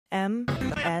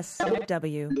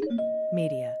MSW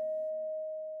Media.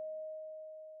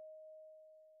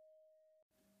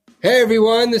 Hey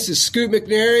everyone, this is Scoot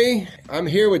McNairy. I'm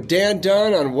here with Dan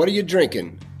Dunn on What Are You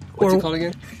Drinking? What's it called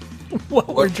again? What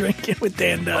we're drinking with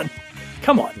Dan Dunn.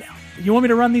 Come on now. You want me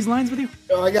to run these lines with you?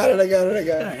 Oh, I got it.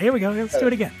 All right, here we go. Let's do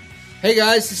it again. Hey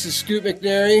guys, this is Scoot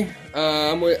McNairy.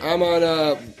 I'm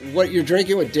on What You're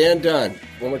Drinking with Dan Dunn.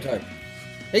 One more time.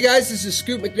 Hey guys, this is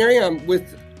Scoot McNairy. I'm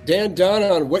with Dan Dunn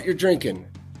on What You're Drinking.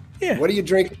 Yeah. What are you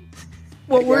drinking?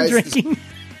 What Hey we're guys, drinking.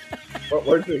 What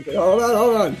we're drinking. Hold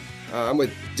on. I'm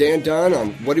with Dan Dunn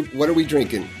on What Are We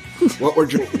Drinking? What we're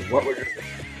drinking. What we're drinking.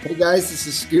 Hey guys, this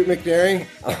is Scoot McNairy.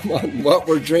 I'm on What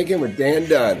We're Drinking with Dan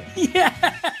Dunn.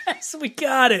 Yes, we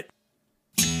got it.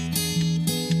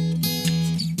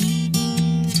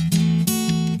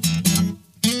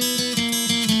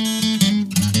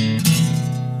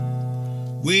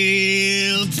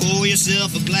 Well, pour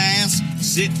yourself a glass,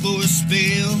 sit for a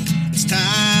spill. It's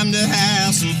time to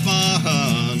have some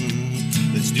fun.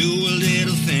 Let's do a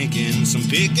little thinking, some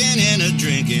picking and a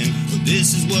drinking. But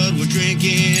this is what we're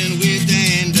drinking with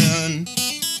Dan Dunn.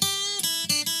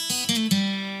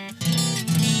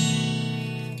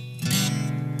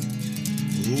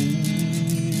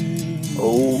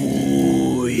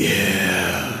 Oh,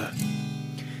 yeah.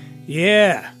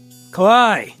 Yeah.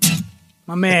 Cly,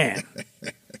 my man.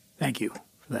 Thank you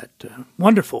for that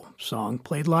wonderful song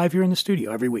played live here in the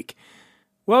studio every week.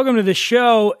 Welcome to the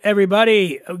show,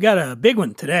 everybody. We've got a big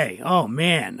one today. Oh,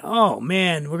 man.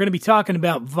 We're going to be talking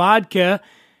about vodka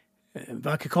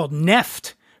called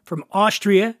Neft from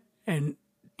Austria. And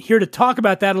here to talk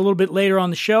about that a little bit later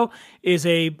on the show is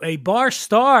a bar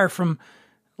star from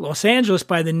Los Angeles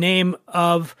by the name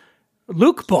of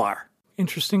Luke Barr.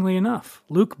 Interestingly enough,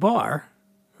 Luke Barr,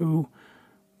 who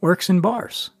works in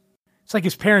bars. It's like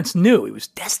his parents knew he was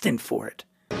destined for it.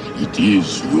 It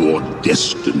is your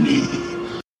destiny.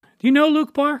 Do you know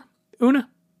Luke Barr, Una?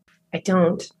 I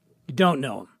don't. You don't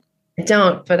know him. I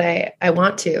don't, but I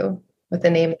want to with the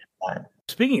name like that.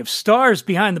 Speaking of stars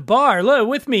behind the bar, look,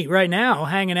 with me right now,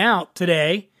 hanging out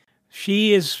today,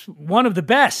 she is one of the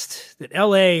best that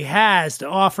LA has to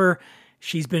offer.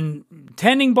 She's been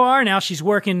tending bar. Now she's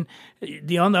working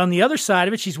on the other side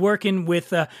of it. She's working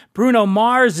with Bruno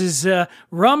Mars's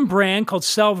rum brand called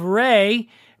Selvaray,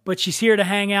 but she's here to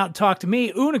hang out and talk to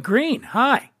me. Una Green,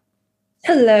 hi.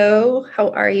 Hello. How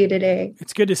are you today?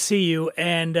 It's good to see you,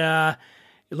 and you're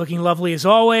looking lovely as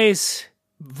always.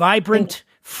 Vibrant,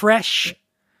 fresh,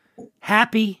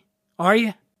 happy. Are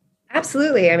you?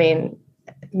 Absolutely. I mean,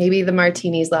 maybe the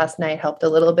martinis last night helped a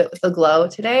little bit with the glow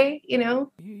today, you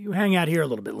know? You hang out here a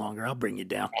little bit longer. I'll bring you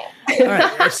down. All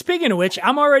right. Speaking of which,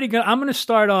 I'm going to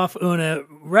start off, Una,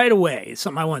 right away. It's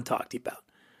something I want to talk to you about.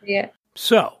 Yeah.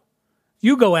 So,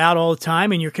 you go out all the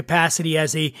time in your capacity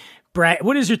as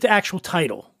what is your actual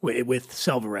title with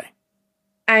Selvaray?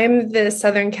 I'm the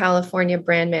Southern California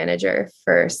brand manager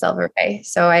for Selvaray.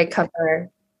 So I cover,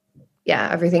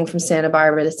 everything from Santa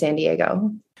Barbara to San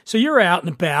Diego. So you're out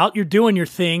and about, you're doing your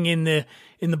thing in the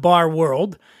bar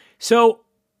world. So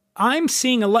I'm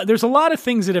seeing there's a lot of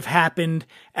things that have happened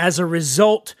as a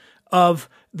result of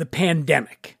the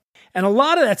pandemic. And a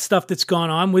lot of that stuff that's gone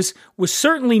on was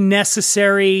certainly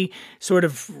necessary, sort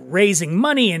of raising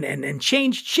money and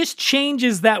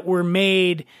changes that were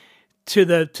made to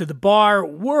the bar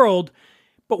world.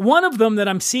 But one of them that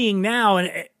I'm seeing now,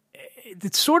 and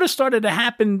it sort of started to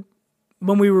happen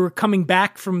when we were coming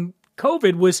back from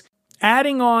COVID, was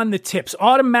adding on the tips,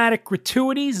 automatic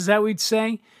gratuities, is that what we'd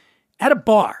say, at a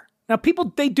bar. Now,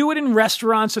 people, they do it in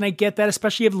restaurants, and I get that,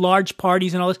 especially if large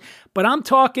parties and all this. But I'm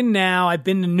talking now, I've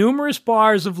been to numerous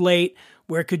bars of late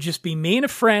where it could just be me and a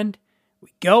friend.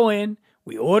 We go in,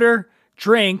 we order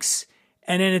drinks,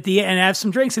 and then have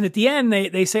some drinks. And at the end,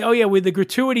 they say, oh, yeah, the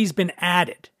gratuity's been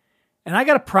added. And I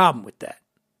got a problem with that.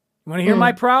 You want to hear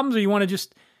my problems, or you want to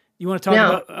talk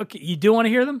about, okay, you do want to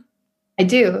hear them? I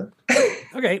do.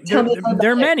 Okay,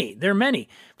 there are many. There are many.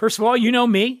 First of all, you know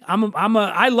me.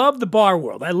 I love the bar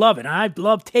world. I love it. I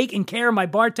love taking care of my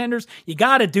bartenders. You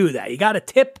got to do that. You got to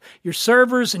tip your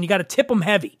servers, and you got to tip them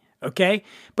heavy. Okay,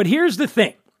 but here's the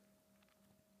thing.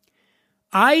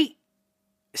 I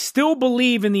still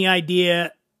believe in the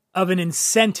idea of an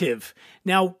incentive.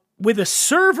 Now, with a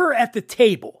server at the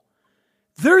table,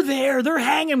 they're there. They're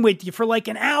hanging with you for like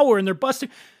an hour, and they're busting.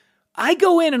 I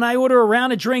go in and I order a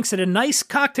round of drinks at a nice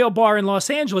cocktail bar in Los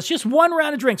Angeles, just one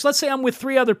round of drinks. Let's say I'm with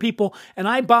 3 other people and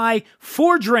I buy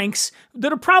 4 drinks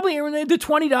that are probably in the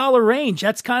 $20 range.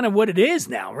 That's kind of what it is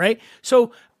now, right?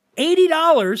 So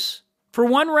 $80 for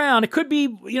one round. It could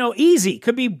be, easy. It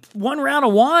could be one round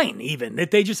of wine even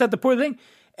that they just have to pour the thing.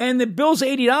 and the bill's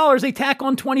 $80, they tack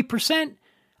on 20%.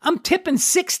 I'm tipping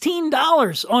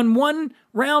 $16 on one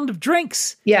round of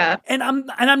drinks. Yeah. And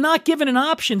I'm not given an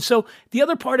option. So the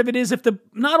other part of it is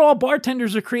not all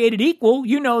bartenders are created equal.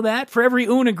 You know that. For every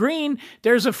Una Green,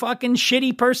 there's a fucking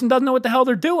shitty person doesn't know what the hell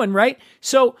they're doing, right?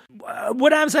 So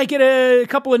what happens? I get a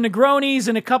couple of Negronis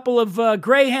and a couple of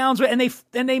Greyhounds, and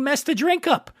they mess the drink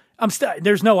up.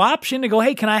 There's no option to go,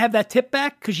 hey, can I have that tip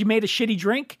back because you made a shitty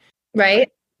drink?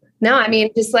 Right. No, I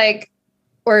mean, just like,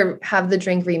 or have the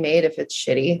drink remade if it's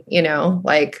shitty,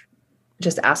 like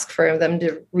just ask for them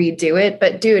to redo it.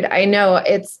 But dude, I know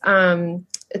it's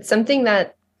something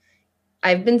that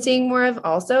I've been seeing more of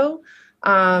also.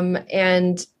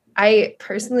 And I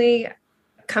personally,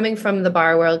 coming from the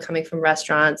bar world, coming from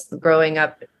restaurants, growing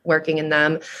up, working in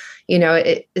them,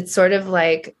 it's sort of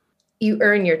like you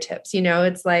earn your tips,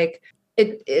 it's like,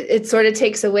 it sort of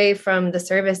takes away from the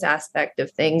service aspect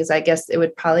of things. I guess it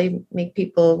would probably make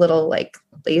people a little like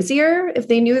lazier if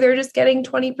they knew they're just getting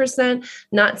 20%.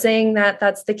 Not saying that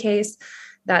that's the case,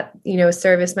 that,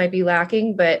 service might be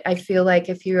lacking, but I feel like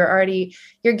if you're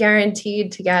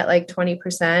guaranteed to get like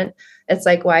 20%, it's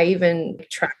like, why even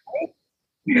try?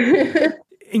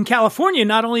 In California,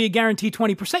 not only you guarantee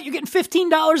 20%, you're getting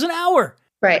 $15 an hour.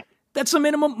 Right. That's the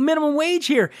minimum wage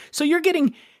here. So you're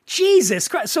getting, Jesus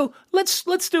Christ. So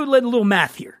let's do a little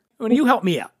math here. You help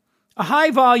me out. A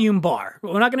high volume bar.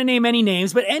 We're not going to name any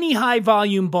names, but any high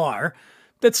volume bar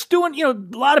that's doing, a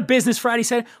lot of business Friday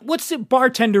said, what's the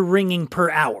bartender ringing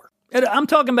per hour? And I'm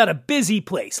talking about a busy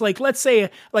place. Like, let's say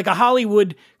like a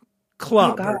Hollywood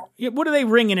club. What are they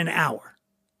ringing an hour?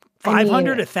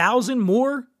 500, 1,000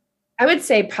 more? I would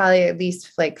say probably at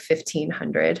least like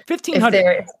 1,500.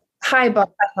 1,500. High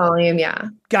volume, yeah.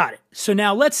 Got it. So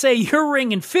now let's say you're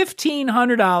ringing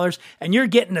 $1,500 and you're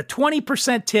getting a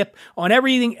 20% tip on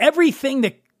everything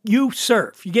that you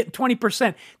serve. You're getting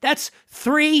 20%. That's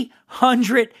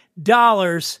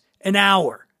 $300 an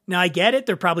hour. Now I get it.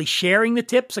 They're probably sharing the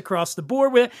tips across the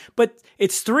board with it, but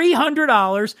it's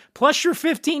 $300 plus your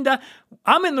 $15.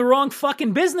 I'm in the wrong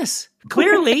fucking business.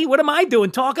 Clearly, what am I doing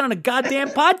talking on a goddamn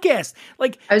podcast?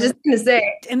 Like, I was just going to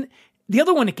say. And the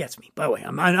other one that gets me, by the way,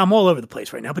 I'm all over the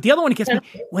place right now, but the other one that gets me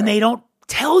when they don't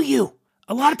tell you.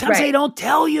 A lot of times they don't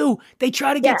tell you. They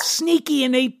try to get sneaky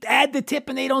and they add the tip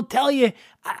and they don't tell you.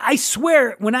 I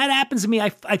swear, when that happens to me, I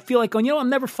feel like, I'm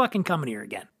never fucking coming here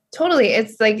again. Totally.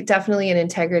 It's like definitely an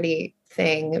integrity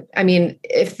thing. I mean,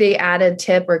 if they add a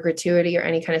tip or gratuity or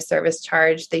any kind of service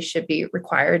charge, they should be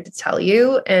required to tell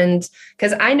you. And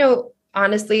because I know,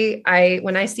 honestly,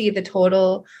 when I see the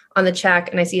total on the check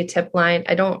and I see a tip line,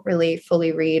 I don't really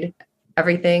fully read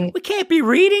everything. We can't be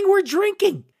reading. We're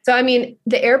drinking. So, I mean,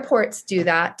 the airports do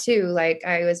that too. Like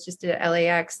I was just at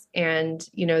LAX and,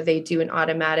 they do an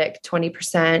automatic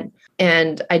 20%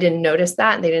 and I didn't notice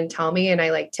that and they didn't tell me. And I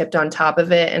like tipped on top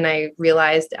of it. And I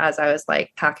realized as I was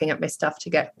like packing up my stuff to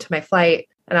get to my flight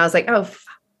and I was like,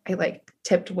 I like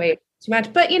tipped way too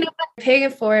much, but paying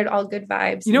it forward, all good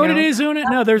vibes. You know what it is, Una?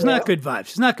 No, there's not good vibes.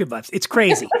 It's not good vibes. It's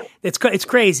crazy. It's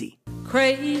crazy.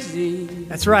 Crazy.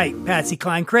 That's right, Patsy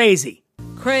Cline, crazy.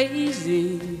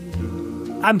 Crazy.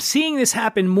 I'm seeing this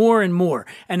happen more and more.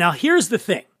 And now here's the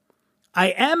thing. I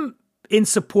am in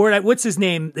support. What's his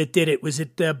name that did it? Was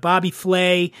it Bobby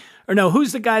Flay? Or no,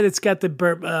 who's the guy that's got the,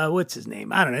 what's his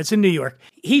name? I don't know. It's in New York.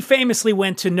 He famously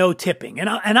went to no tipping. And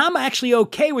I'm actually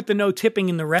okay with the no tipping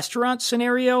in the restaurant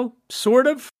scenario, sort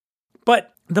of.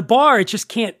 But the bar, it just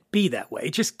can't be that way.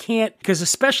 It just can't, because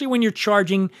especially when you're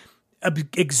charging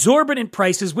exorbitant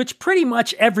prices, which pretty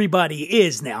much everybody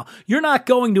is now. You're not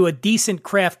going to a decent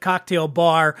craft cocktail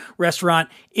bar restaurant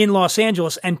in Los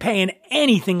Angeles and paying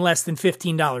anything less than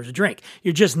 $15 a drink.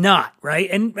 You're just not, right?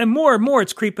 And more and more,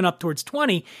 it's creeping up towards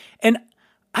 20. And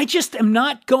I just am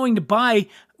not going to buy,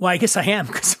 well, I guess I am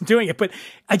because I'm doing it, but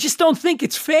I just don't think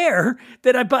it's fair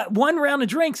that I bought one round of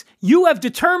drinks. You have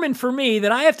determined for me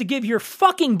that I have to give your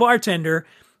fucking bartender,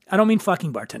 I don't mean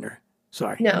fucking bartender.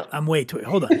 Sorry. No. I'm way too,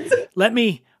 hold on. Let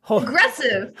me, hold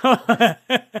aggressive.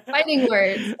 Fighting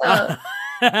words.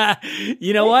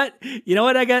 You know what?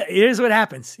 Here's what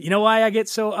happens. You know why I get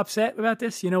so upset about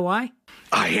this? You know why?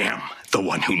 I am the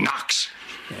one who knocks.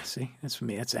 Yeah, see, that's for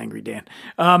me. That's Angry Dan.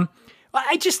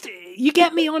 You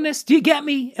get me on this? Do you get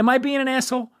me? Am I being an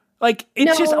asshole? Like,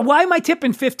 it's just, why am I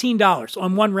tipping $15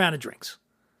 on one round of drinks?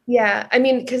 Yeah. I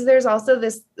mean, because there's also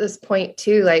this point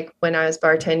too, like when I was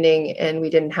bartending and we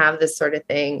didn't have this sort of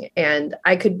thing. And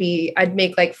I'd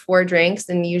make like 4 drinks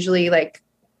and usually like,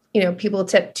 people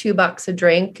tip $2 a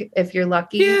drink if you're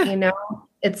lucky,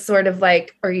 it's sort of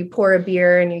like, or you pour a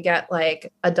beer and you get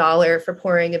like $1 for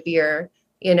pouring a beer,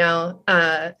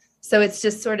 So it's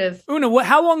just sort of, Una,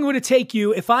 how long would it take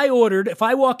you if I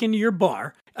walk into your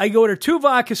bar, I order 2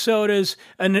 vodka sodas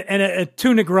and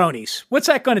 2 Negronis? What's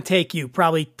that going to take you?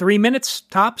 Probably 3 minutes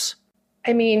tops?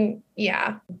 I mean,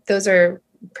 yeah, those are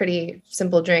pretty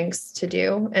simple drinks to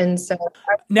do. And so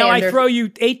now I throw you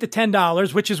 $8 to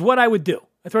 $10, which is what I would do.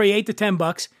 I throw you $8 to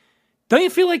 $10. Don't you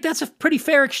feel like that's a pretty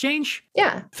fair exchange?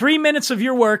 Yeah. 3 minutes of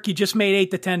your work, you just made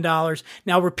 $8 to $10.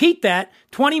 Now repeat that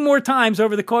 20 more times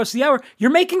over the course of the hour. You're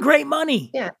making great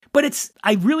money. Yeah. But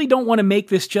I really don't want to make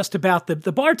this just about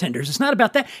the bartenders. It's not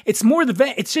about that. It's more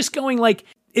it's just going like,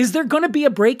 is there going to be a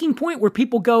breaking point where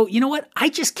people go, you know what? I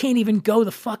just can't even go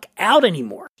the fuck out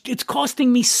anymore. It's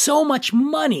costing me so much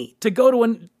money to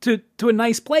go to a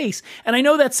nice place. And I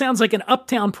know that sounds like an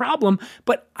uptown problem,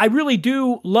 but I really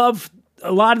do love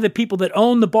a lot of the people that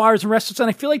own the bars and restaurants, and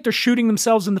I feel like they're shooting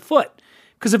themselves in the foot.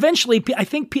 Because eventually,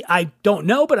 I don't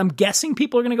know, but I'm guessing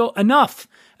people are going to go,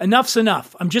 enough's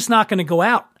enough. I'm just not going to go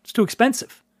out. It's too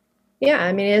expensive. Yeah,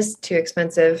 I mean, it is too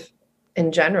expensive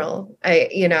in general.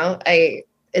 I'm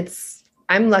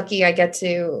lucky I get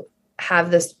to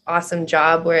have this awesome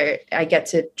job where I get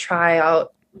to try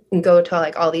out and go to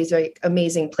like all these like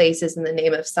amazing places in the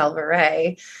name of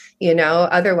Salvaret,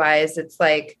 otherwise it's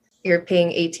like you're paying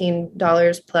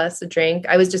 $18 plus a drink.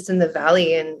 I was just in the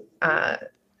Valley and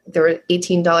there were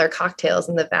 $18 cocktails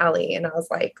in the Valley. And I was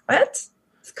like, what?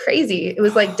 It's crazy. It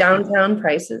was like downtown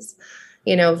prices,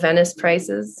 Venice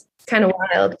prices, kind of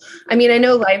wild. I mean, I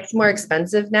know life's more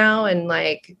expensive now and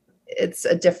like, it's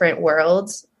a different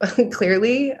world,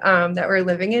 clearly, that we're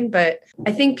living in. But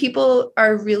I think people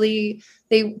are really,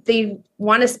 they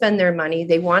want to spend their money.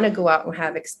 They want to go out and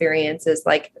have experiences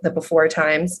like the before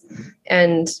times.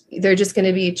 And they're just going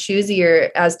to be choosier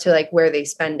as to like where they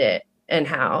spend it and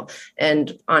how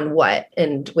and on what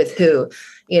and with who,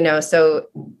 so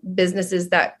businesses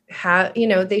that have,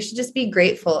 they should just be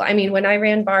grateful. I mean, when I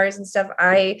ran bars and stuff,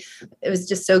 it was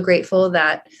just so grateful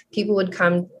that people would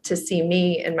come to see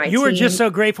me and my team. You were just so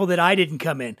grateful that I didn't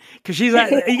come in because she's like,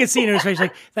 you can see in her face,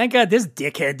 like, thank God this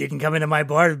dickhead didn't come into my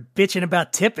bar bitching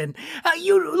about tipping.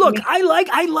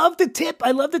 I love to tip.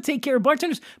 I love to take care of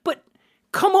bartenders, but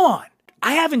come on.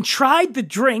 I haven't tried the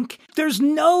drink. There's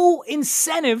no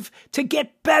incentive to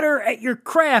get better at your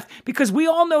craft because we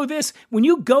all know this. When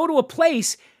you go to a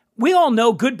place, we all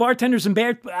know good bartenders and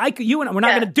bad. We're not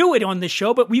going to do it on this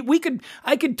show, but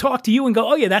I could talk to you and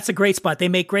go, oh yeah, that's a great spot. They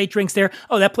make great drinks there.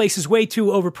 Oh, that place is way too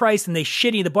overpriced and they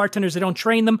shitty the bartenders. They don't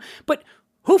train them. But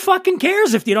who fucking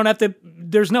cares if you don't have to?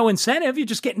 There's no incentive. You're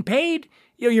just getting paid.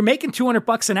 You're making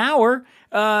 $200 an hour.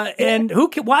 And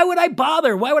why would I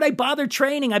bother? Why would I bother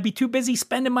training? I'd be too busy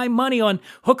spending my money on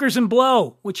hookers and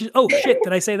blow, which is, oh shit,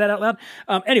 did I say that out loud?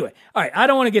 Anyway, all right. I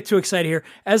don't want to get too excited here.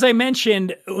 As I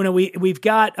mentioned, we've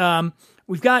got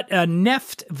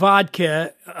Neft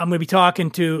vodka. I'm going to be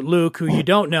talking to Luke, who you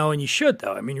don't know, and you should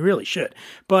though. I mean, you really should.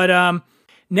 But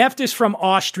Neft is from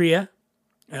Austria.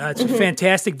 It's a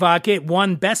fantastic vodka. It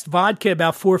won Best Vodka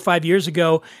about 4 or 5 years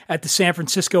ago at the San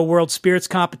Francisco World Spirits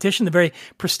Competition, the very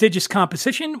prestigious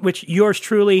competition, which yours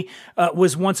truly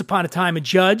was once upon a time a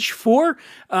judge for.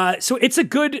 So it's a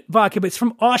good vodka, but it's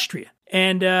from Austria.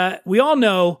 And we all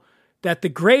know that the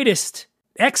greatest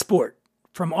export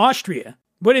from Austria,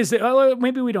 what is it? Oh,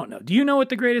 maybe we don't know. Do you know what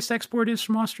the greatest export is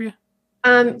from Austria?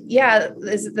 Yeah,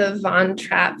 is it the Von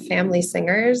Trapp family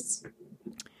singers?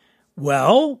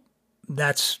 Well,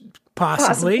 that's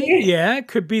possibly. Yeah, it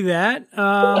could be that.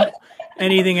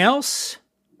 Anything else?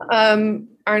 Arnold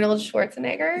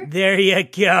Schwarzenegger. There you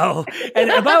go. And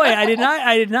by the way,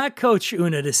 I did not coach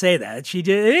Una to say that. She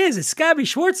did. It's got to be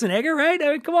Schwarzenegger, right?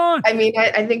 I mean, come on. I mean,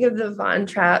 I think of the Von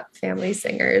Trapp family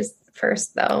singers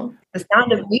first, though. The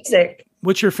Sound of Music.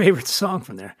 What's your favorite song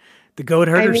from there? The Goat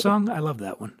Herder song? I love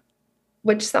that one.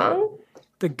 Which song?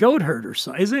 The Goat Herder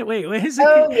song. Isn't it? Wait, is it?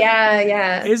 Oh,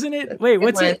 yeah. Isn't it? Wait,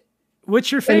 what's it?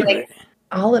 What's your favorite? Like,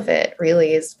 all of it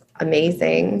really is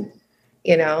amazing,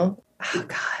 Oh,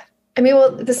 God. I mean,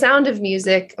 well, The Sound of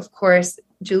Music, of course,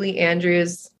 Julie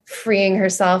Andrews freeing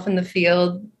herself in the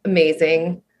field,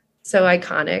 amazing. So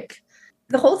iconic.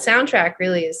 The whole soundtrack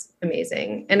really is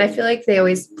amazing. And I feel like they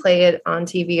always play it on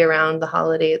TV around the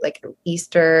holiday, like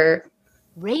Easter.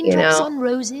 Raindrops on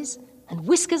roses and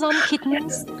whiskers on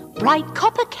kittens, bright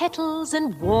copper kettles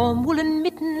and warm woolen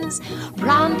mittens,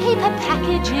 brown paper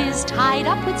packages tied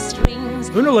up with strings.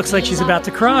 Una looks like she's about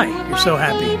to cry. You're so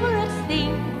happy.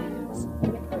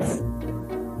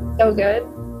 So good.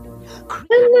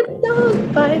 When the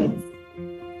dog bites.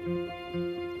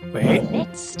 Wait.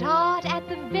 Let's start at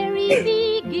the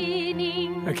very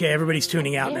beginning. Okay, everybody's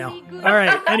tuning out now. All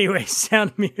right. Anyway,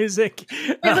 Sound of Music.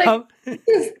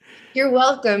 You're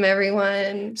welcome,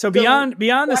 everyone. So beyond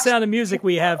the Sound of Music,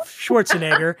 we have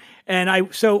Schwarzenegger,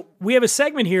 and so we have a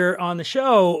segment here on the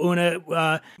show,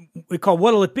 Una. We call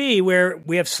 "What'll It Be," where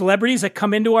we have celebrities that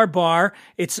come into our bar.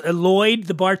 It's Lloyd,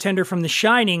 the bartender from The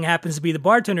Shining, happens to be the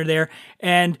bartender there,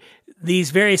 and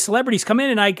these various celebrities come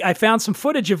in, and I found some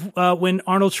footage of when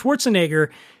Arnold Schwarzenegger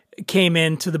came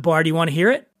into the bar. Do you want to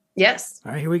hear it? Yes.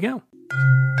 All right, here we go.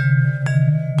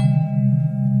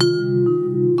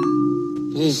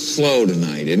 A little slow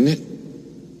tonight, isn't it?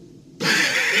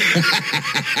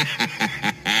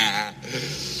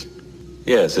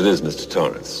 Yes, it is, Mr.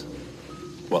 Torrance.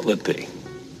 What'll it be?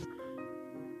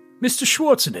 Mr.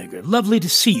 Schwarzenegger, lovely to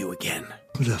see you again.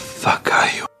 Who the fuck are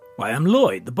you? Why, I'm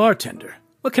Lloyd, the bartender.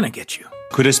 What can I get you?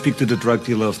 Could I speak to the drug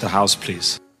dealer of the house,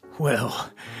 please? Well,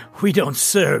 we don't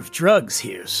serve drugs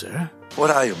here, sir. What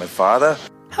are you, my father?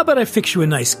 How about I fix you a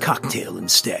nice cocktail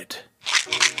instead?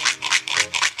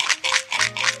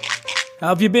 How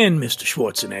have you been, Mr.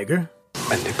 Schwarzenegger?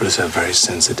 My nipples are very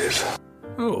sensitive.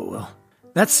 Oh, well,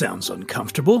 that sounds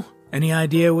uncomfortable. Any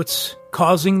idea what's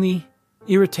causing the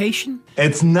irritation?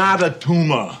 It's not a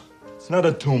tumor. It's not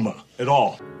a tumor at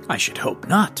all. I should hope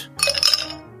not.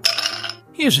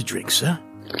 Here's a drink, sir.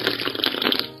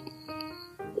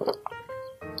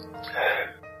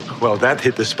 Well, that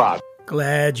hit the spot.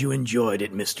 Glad you enjoyed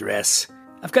it, Mr. S.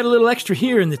 I've got a little extra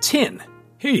here in the tin.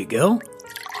 Here you go.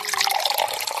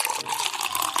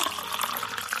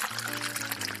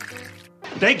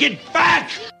 Take it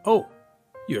back! Oh,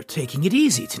 you're taking it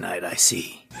easy tonight, I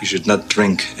see. You should not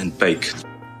drink and bake.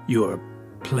 You're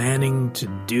planning to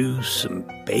do some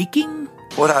baking?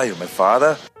 What are you, my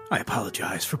father? I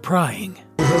apologize for prying.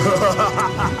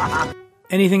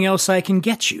 Anything else I can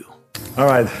get you? All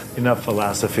right, enough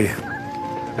philosophy.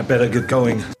 I better get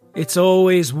going. It's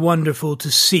always wonderful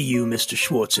to see you, Mr.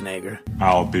 Schwarzenegger.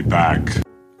 I'll be back.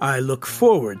 I look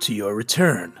forward to your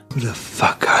return. Who the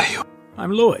fuck are you?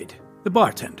 I'm Lloyd, the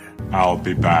bartender. I'll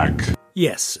be back.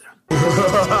 Yes, sir.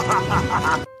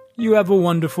 You have a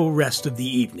wonderful rest of the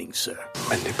evening, sir.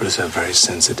 My nipples are very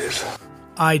sensitive.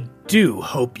 I do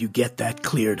hope you get that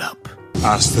cleared up.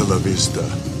 Hasta la vista,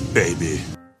 baby.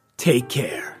 Take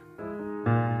care.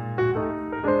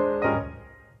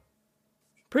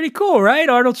 Pretty cool, right?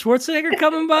 Arnold Schwarzenegger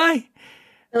coming by.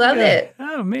 I love it.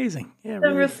 Oh, amazing. Yeah, He's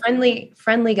a real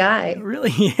friendly guy. Really?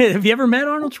 Have you ever met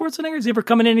Arnold Schwarzenegger? Has he ever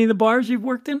come in any of the bars you've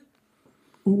worked in?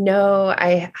 No,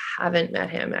 I haven't met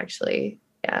him, actually.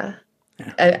 Yeah.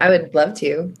 I would love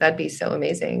to. That'd be so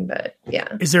amazing, but yeah.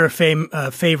 Is there a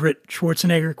favorite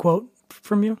Schwarzenegger quote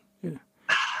from you? Yeah.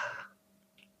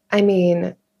 I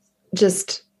mean,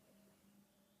 just,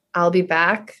 I'll be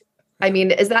back. I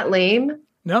mean, is that lame?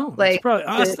 No, like it's probably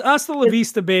hasta la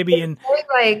vista, baby. And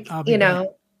like, you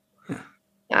know,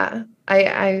 yeah,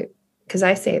 because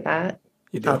I say that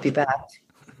I'll be back.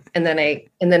 And then I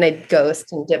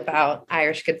ghost and dip out.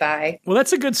 Irish goodbye. Well,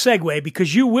 that's a good segue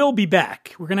because you will be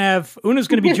back. Una's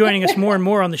going to be joining us more and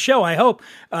more on the show, I hope,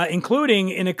 including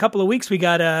in a couple of weeks. We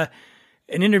got an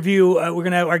interview.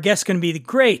 Our guest's going to be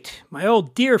my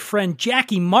old dear friend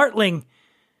Jackie Martling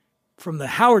from the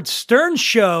Howard Stern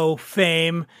Show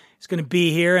fame is going to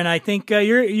be here, and I think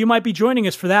you might be joining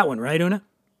us for that one, right, Una?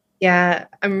 Yeah,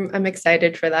 I'm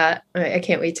excited for that. I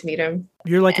can't wait to meet him.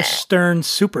 You're like a Stern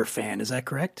super fan, is that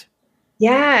correct?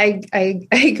 Yeah,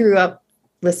 I grew up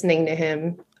listening to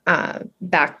him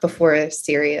back before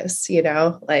Sirius,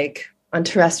 like on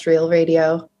terrestrial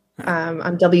radio,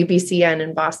 on WBCN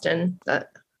in Boston.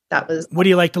 That was. What do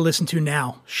you like to listen to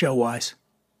now, show-wise?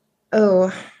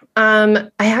 Oh, I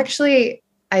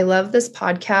love this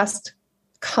podcast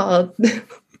called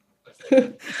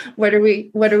What are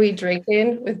we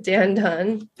drinking with Dan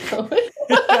Dunn?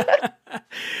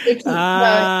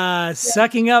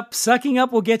 Sucking up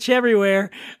will get you everywhere.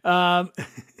 That's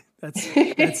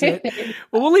it.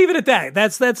 Well, we'll leave it at that.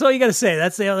 That's all you got to say.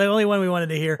 That's the only one we wanted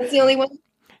to hear. That's the only one.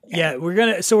 Yeah, we're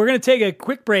gonna take a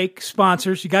quick break.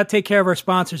 Sponsors, you got to take care of our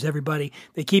sponsors, everybody.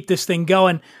 They keep this thing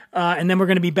going, and then we're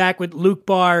gonna be back with Luke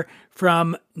Barr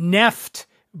from Neft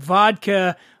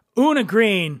Vodka. Una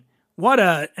Green, what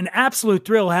an absolute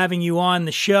thrill having you on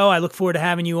the show. I look forward to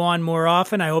having you on more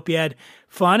often. I hope you had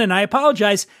fun, and I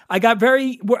apologize. I got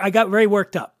very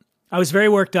worked up. I was very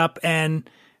worked up, and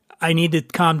I need to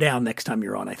calm down next time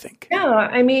you're on, I think. No,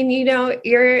 I mean, you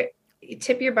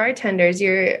tip your bartenders.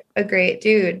 You're a great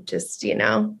dude. Just,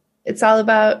 it's all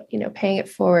about, paying it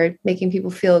forward, making people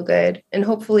feel good. And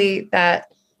hopefully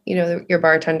that, your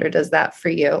bartender does that for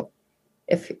you.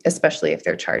 Especially if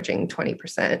they're charging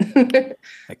 20%.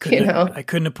 I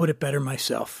couldn't have put it better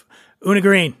myself. Una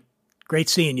Green, Great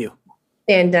seeing you.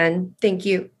 Dan Dunn, thank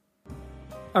you.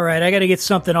 All right, I got to get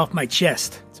something off my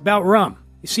chest. It's about rum.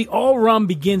 You see, all rum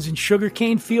begins in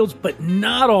sugarcane fields, but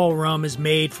not all rum is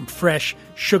made from fresh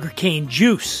sugarcane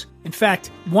juice. In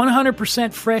fact,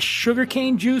 100% fresh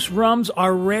sugarcane juice rums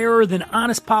are rarer than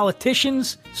honest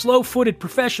politicians, slow-footed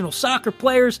professional soccer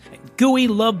players, and gooey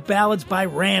love ballads by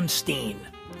Rammstein.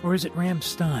 Or is it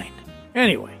Rammstein?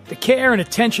 Anyway, the care and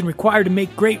attention required to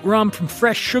make great rum from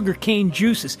fresh sugarcane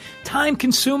juice is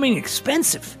time-consuming and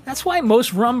expensive. That's why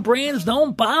most rum brands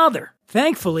don't bother.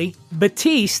 Thankfully,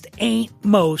 Batiste ain't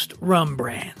most rum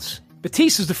brands.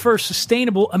 Batiste is the first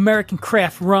sustainable American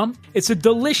craft rum. It's a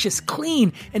delicious,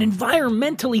 clean, and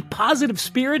environmentally positive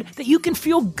spirit that you can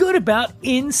feel good about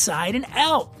inside and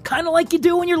out. Kind of like you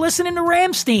do when you're listening to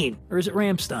Rammstein. Or is it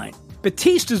Rammstein?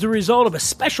 Batiste is the result of a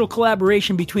special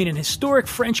collaboration between an historic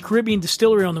French-Caribbean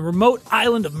distillery on the remote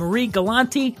island of Marie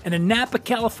Galante and a Napa,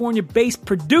 California-based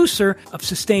producer of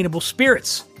sustainable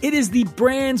spirits. It is the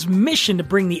brand's mission to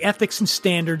bring the ethics and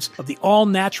standards of the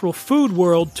all-natural food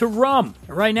world to rum.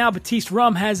 And right now, Batiste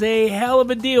Rum has a hell of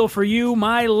a deal for you,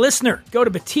 my listener. Go to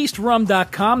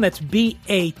BatisteRum.com. That's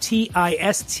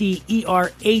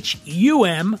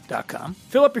BATISTERHUM.com.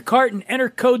 Fill up your cart and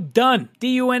enter code DUNN,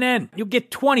 D-U-N-N. You'll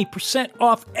get 20%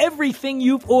 off everything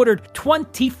you've ordered.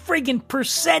 20 friggin'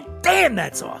 percent. Damn,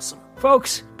 that's awesome.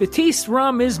 Folks, Batiste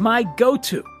Rum is my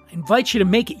go-to. I invite you to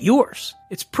make it yours.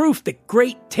 It's proof that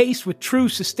great taste with true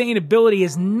sustainability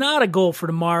is not a goal for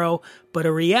tomorrow, but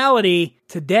a reality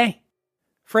today.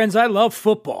 Friends, I love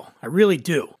football. I really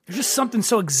do. There's just something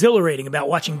so exhilarating about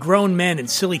watching grown men in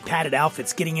silly padded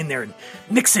outfits getting in there and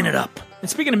mixing it up. And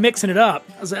speaking of mixing it up,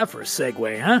 how's that for a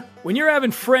segue, huh? When you're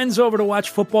having friends over to watch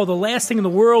football, the last thing in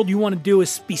the world you want to do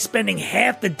is be spending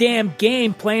half the damn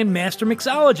game playing Master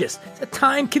Mixologist. It's a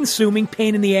time-consuming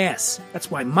pain in the ass. That's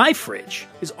why my fridge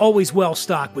is always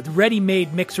well-stocked with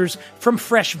ready-made mixers from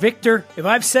Fresh Victor. If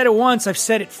I've said it once, I've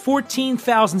said it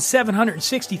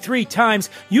 14,763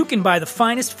 times. You can buy the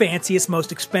finest, fanciest,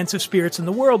 most expensive spirits in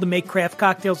the world to make craft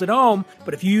cocktails at home,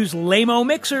 but if you use Lamo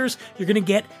mixers, you're going to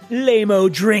get Lamo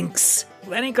drinks. Well,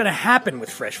 that ain't going to happen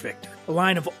with Fresh Victor, a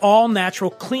line of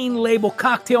all-natural, clean-label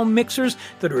cocktail mixers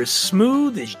that are as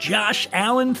smooth as Josh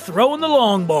Allen throwing the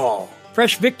long ball.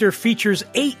 Fresh Victor features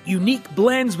 8 unique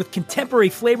blends with contemporary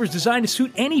flavors designed to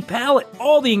suit any palate.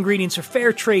 All the ingredients are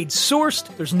fair trade sourced.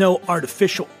 There's no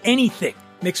artificial anything.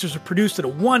 Mixers are produced at a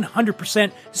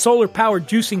 100% solar-powered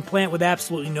juicing plant with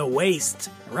absolutely no waste.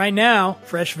 Right now,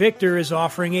 Fresh Victor is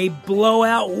offering a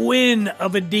blowout win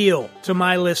of a deal to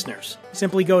my listeners.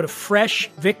 Simply go to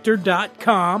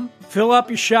freshvictor.com, fill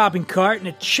up your shopping cart, and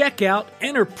at checkout,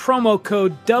 enter promo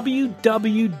code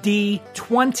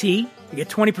WWD20. You get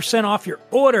 20% off your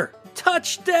order.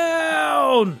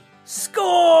 Touchdown!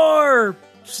 Score!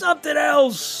 Something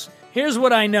else! Here's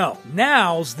what I know.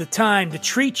 Now's the time to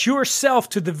treat yourself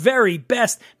to the very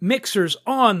best mixers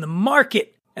on the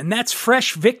market. And that's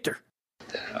Fresh Victor.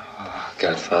 Oh,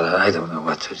 Godfather, I don't know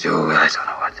what to do.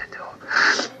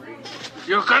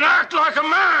 You can act like a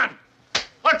man!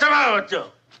 What's the matter with you?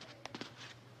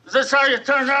 Is this how you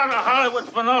turned out a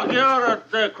Hollywood Pinocchio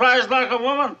that cries like a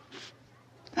woman?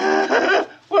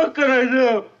 What can I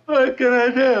do? What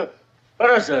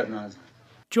is that nonsense?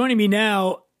 Joining me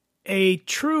now, a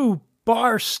true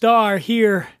bar star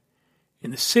here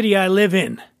in the city I live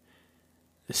in.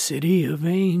 The City of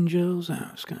Angels. I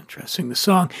was going to try to sing the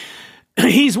song.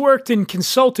 He's worked and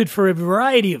consulted for a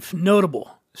variety of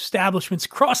notable establishments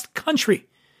across the country,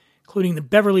 including the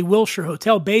Beverly Wilshire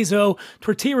Hotel, Bezo,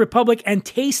 Tortilla Republic, and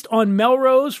Taste on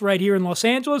Melrose right here in Los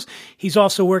Angeles. He's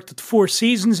also worked at the Four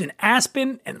Seasons in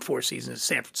Aspen and the Four Seasons in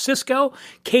San Francisco,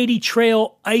 Katy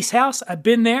Trail Ice House. I've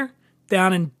been there,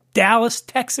 down in Dallas,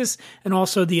 Texas, and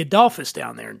also the Adolphus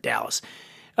down there in Dallas.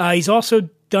 He's also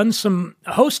done some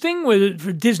hosting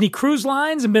for Disney Cruise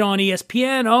Lines and been on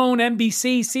ESPN, OWN,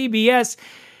 NBC, CBS.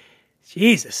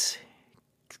 Jesus,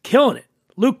 killing it.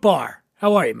 Luke Barr,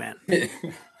 how are you, man? Dan,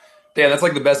 that's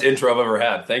like the best intro I've ever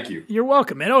had. Thank you. You're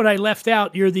welcome, man. Oh, and I left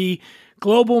out, you're the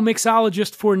global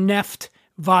mixologist for Neft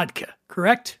Vodka,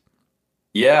 correct?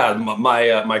 Yeah,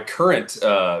 my current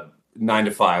 9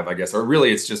 to 5, I guess, or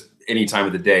really it's just any time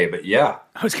of the day, but yeah.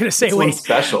 I was going to say, wait,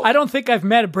 special. I don't think I've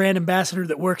met a brand ambassador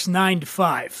that works 9 to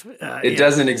 5. It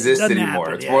doesn't exist anymore.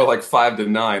 Happen, it's more like 5 to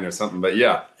 9 or something, but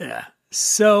yeah. Yeah.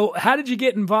 So how did you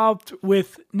get involved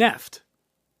with Neft?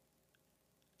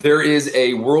 There is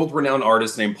a world-renowned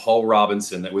artist named Paul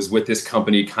Robinson that was with this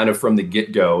company kind of from the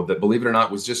get-go that, believe it or not,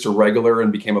 was just a regular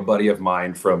and became a buddy of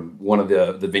mine from one of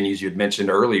the venues you had mentioned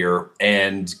earlier,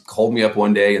 and called me up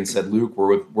one day and said, Luke,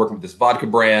 we're working with this vodka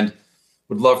brand.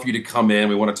 would love for you to come in.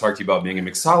 We want to talk to you about being a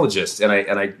mixologist.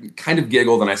 And I kind of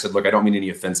giggled and I said, look, I don't mean any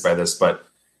offense by this, but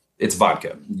it's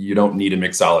vodka. You don't need a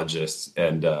mixologist,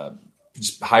 and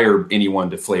just hire anyone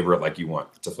to flavor it like you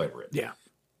want to flavor it. Yeah.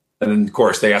 And then, of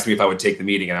course, they asked me if I would take the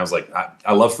meeting, and I was like,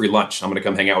 I love free lunch. I'm going to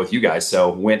come hang out with you guys.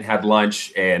 So went, had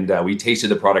lunch, and we tasted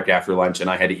the product after lunch, and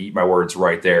I had to eat my words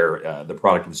right there. The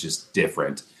product was just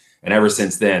different. And ever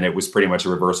since then, it was pretty much a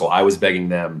reversal. I was begging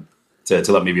them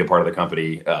to let me be a part of the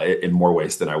company in more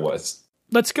ways than I was.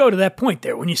 Let's go to that point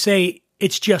there. When you say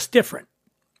it's just different,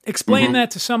 explain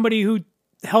that to somebody who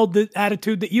held the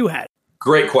attitude that you had.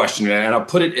 Great question. And I'll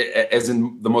put it as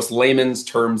in the most layman's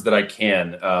terms that I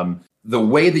can. The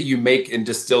way that you make and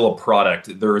distill a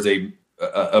product, there is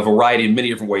a variety in many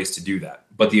different ways to do that.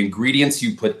 But the ingredients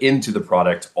you put into the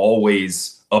product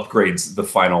always upgrades the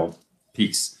final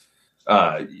piece.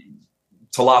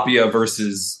 Tilapia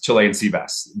versus Chilean sea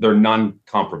bass, they're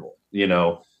non-comparable. You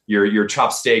know, your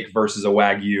chopped steak versus a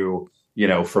Wagyu, you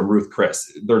know, from Ruth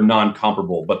Chris, they're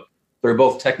non-comparable, but they're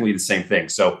both technically the same thing.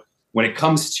 So when it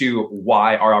comes to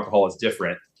why our alcohol is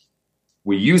different,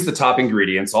 we use the top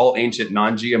ingredients, all ancient,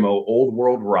 non-GMO, old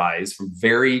world rye from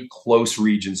very close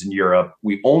regions in Europe.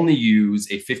 We only use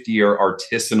a 50-year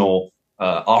artisanal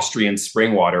Austrian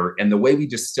spring water. And the way we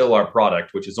distill our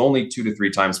product, which is only 2 to 3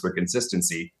 times per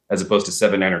consistency, as opposed to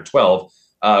 7, 9, or 12,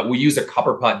 we use a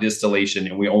copper pot distillation,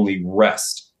 and we only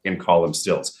rest in column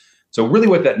stills. So really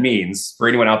what that means for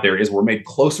anyone out there is we're made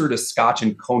closer to Scotch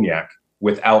and cognac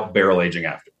without barrel aging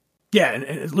after. Yeah, and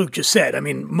as Luke just said, I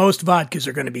mean, most vodkas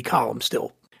are going to be column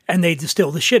still, and they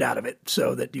distill the shit out of it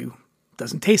so that it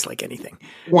doesn't taste like anything.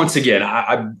 Once again,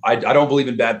 I don't believe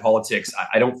in bad politics.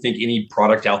 I don't think any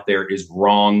product out there is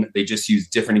wrong. They just use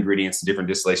different ingredients and different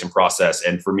distillation process.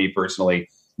 And for me personally,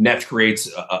 Neft creates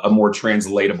a more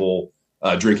translatable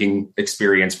drinking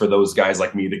experience for those guys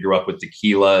like me that grew up with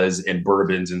tequilas and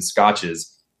bourbons and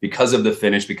scotches because of the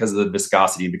finish, because of the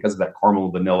viscosity, because of that caramel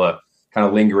and vanilla kind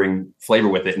of lingering flavor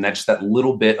with it. And that's just that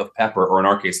little bit of pepper, or in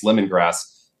our case, lemongrass,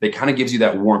 that kind of gives you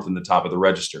that warmth in the top of the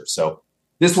register. So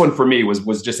this one for me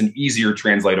was just an easier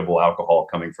translatable alcohol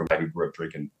coming from a guy who grew up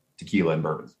drinking tequila and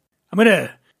bourbon. I'm going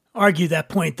to argue that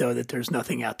point, though, that there's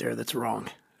nothing out there that's wrong.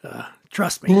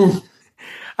 Trust me.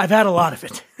 I've had a lot of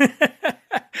it.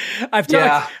 I've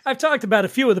talked about a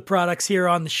few of the products here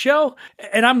on the show,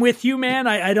 and I'm with you, man.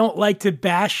 I don't like to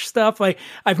bash stuff.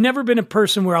 I've never been a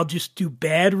person where I'll just do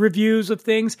bad reviews of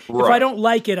things. Right. If I don't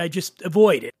like it, I just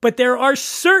avoid it. But there are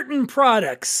certain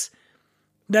products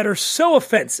that are so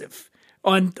offensive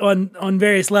on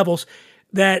various levels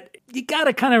that you got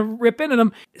to kind of rip into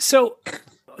them. So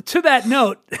to that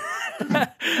note,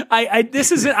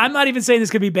 I'm not even saying this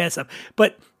could be bad stuff,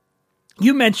 but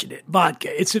you mentioned it, vodka.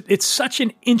 It's such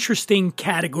an interesting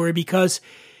category because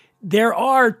there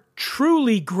are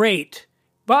truly great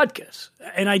vodkas,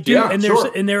 and I do, and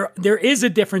there is a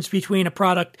difference between a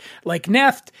product like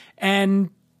Neft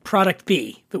and product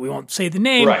B that we won't say the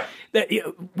name. Right. That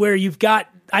where you've got,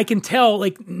 I can tell,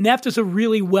 like Neft is a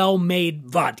really well-made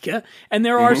vodka, and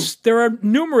there are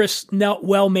numerous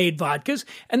well-made vodkas,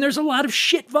 and there's a lot of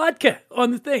shit vodka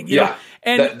on the thing. You know?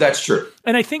 And that's true.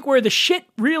 And I think where the shit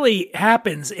really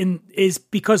happens is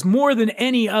because more than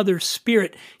any other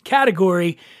spirit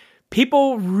category,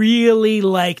 people really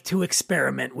like to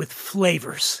experiment with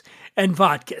flavors and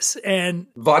vodkas, and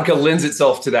vodka lends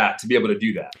itself to that, to be able to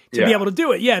do that. Be able to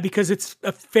do it, because it's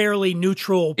a fairly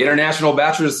neutral. International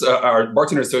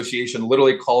Bartender Association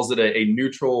literally calls it a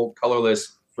neutral,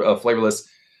 colorless, flavorless,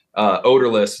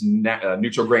 odorless,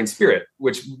 neutral grain spirit,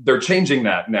 which they're changing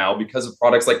that now because of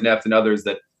products like Neft and others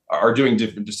that are doing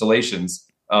different distillations.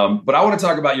 But I want to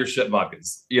talk about your shit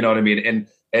vodkas, you know what I mean?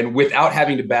 And without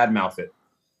having to badmouth it,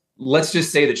 let's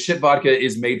just say that shit vodka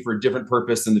is made for a different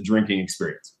purpose than the drinking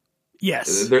experience.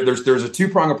 Yes. There's a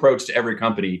 2-prong approach to every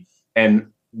company, and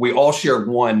we all share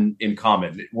one in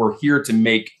common. We're here to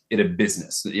make it a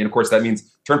business. And of course, that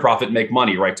means turn profit, make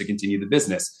money, right, to continue the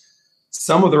business.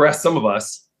 Some of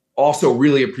us also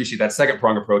really appreciate that second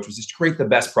prong approach, which is to create the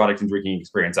best product and drinking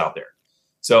experience out there.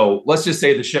 So let's just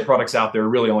say the shit products out there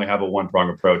really only have a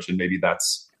 1-prong approach, and maybe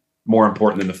that's more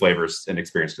important than the flavors and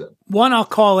experience to them. One I'll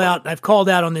call out, I've called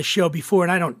out on this show before,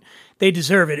 and they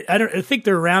deserve it. I think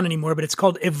they're around anymore, but it's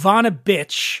called Ivana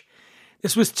Bitch.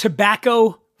 This was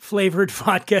tobacco flavored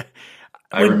vodka.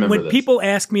 When people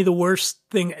ask me the worst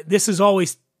thing, this is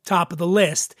always top of the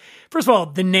list. First of all,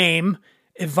 the name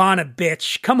Ivana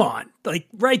Bitch, come on, like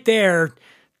right there,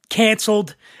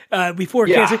 canceled before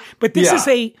canceled. But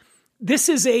this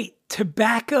is a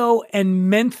tobacco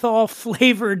and menthol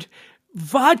flavored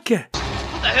vodka.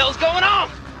 What the hell's going on?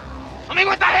 I mean,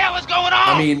 what the hell is going on?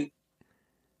 I mean,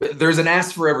 There's an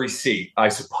ass for every seat, I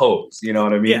suppose. You know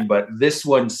what I mean? Yeah. But this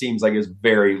one seems like it's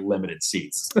very limited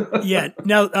seats. Yeah.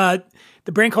 Now,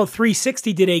 the brand called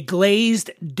 360 did a glazed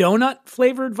donut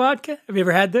flavored vodka. Have you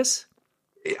ever had this?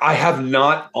 I have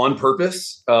not on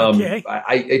purpose. Okay.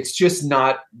 It's just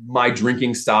not my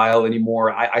drinking style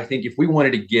anymore. I think if we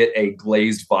wanted to get a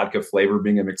glazed vodka flavor,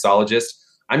 being a mixologist,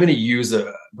 I'm going to use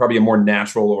probably a more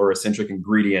natural or eccentric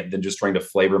ingredient than just trying to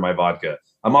flavor my vodka.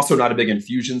 I'm also not a big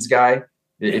infusions guy.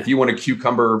 Yeah. If you want a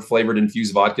cucumber flavored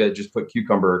infused vodka, just put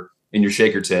cucumber in your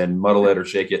shaker tin, muddle it or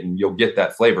shake it, and you'll get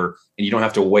that flavor. And you don't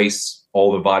have to waste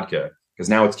all the vodka because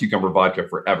now it's cucumber vodka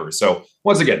forever. So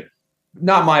once again,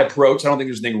 not my approach. I don't think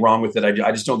there's anything wrong with it.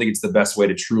 I just don't think it's the best way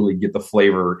to truly get the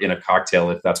flavor in a cocktail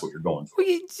if that's what you're going for. Well,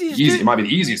 it might be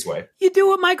the easiest way. You do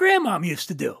what my grandmom used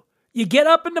to do. You get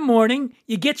up in the morning,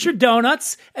 you get your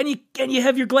donuts, and you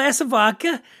have your glass of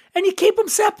vodka, and you keep them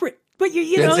separate. But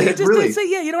you don't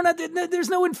have there's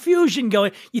no infusion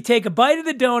going. You take a bite of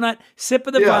the donut, sip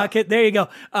of the vodka. There you go.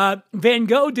 Van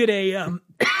Gogh did a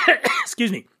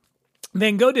excuse me.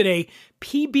 Van Gogh did a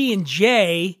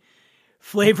PB&J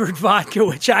flavored vodka,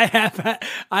 which I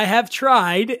have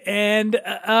tried, and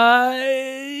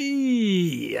I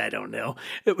don't know.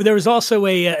 There was also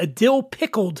a dill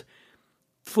pickled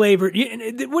flavored.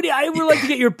 Woody, I would like to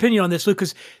get your opinion on this,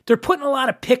 because they're putting a lot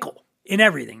of pickle in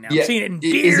everything now. I'm seeing it in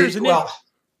beers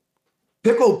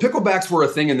picklebacks were a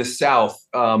thing in the South,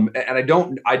 and I'm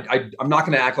not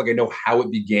going to act like I know how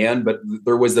it began, but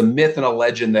there was a myth and a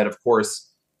legend that, of course,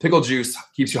 pickle juice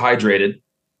keeps you hydrated.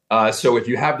 So if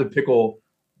you have the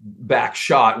pickleback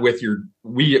shot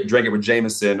we drank it with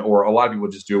Jameson, or a lot of people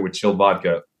just do it with chilled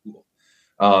vodka.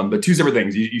 But two separate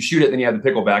things. You shoot it, then you have the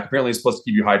pickleback. Apparently, it's supposed to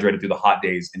keep you hydrated through the hot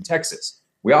days in Texas.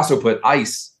 We also put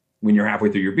ice when you're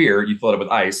halfway through your beer. You fill it up with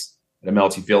ice, and it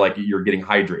melts. You feel like you're getting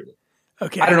hydrated.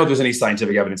 Okay. I don't know if there's any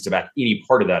scientific evidence to back any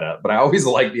part of that up, but I always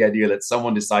like the idea that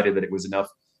someone decided that it was enough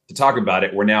to talk about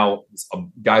it, where now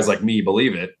guys like me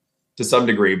believe it to some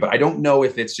degree. But I don't know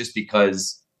if it's just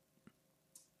because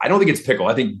I don't think it's pickle.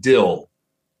 I think dill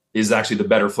is actually the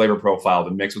better flavor profile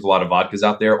than mixed with a lot of vodkas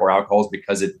out there or alcohols,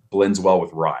 because it blends well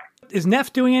with rye. Is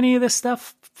Neff doing any of this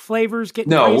stuff? Flavors getting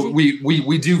no, crazy?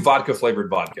 we do vodka flavored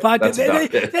vodka. That's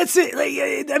it.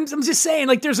 Like, I'm just saying,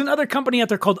 like, there's another company out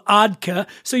there called Odka,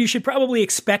 so you should probably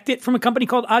expect it from a company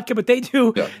called Odka. But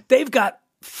they've got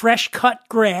fresh cut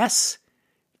grass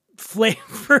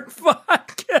flavored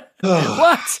vodka.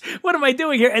 What am I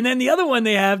doing here? And then the other one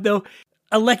they have, though,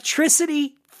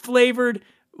 electricity flavored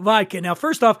vodka. Now,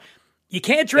 first off, you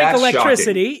can't drink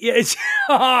electricity.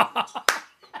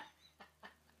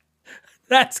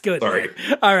 That's good. Sorry.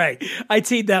 All right. I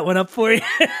teed that one up for you.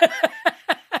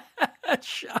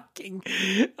 Shocking.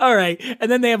 All right. And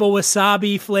then they have a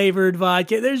wasabi flavored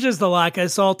vodka. There's just a lot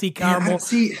of salty caramel.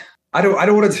 I don't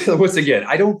want to, once again,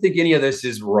 I don't think any of this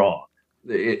is wrong.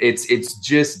 It's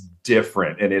just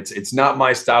different. And it's not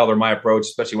my style or my approach,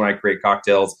 especially when I create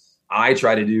cocktails. I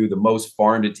try to do the most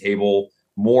farm to table,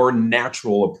 more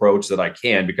natural approach that I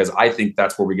can, because I think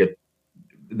that's where we get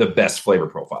the best flavor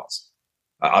profiles.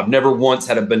 I've never once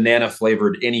had a banana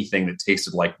flavored anything that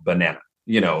tasted like banana,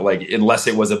 like unless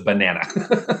it was a banana,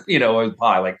 a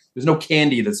pie. Like there's no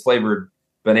candy that's flavored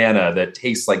banana that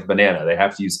tastes like banana. They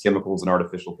have to use chemicals and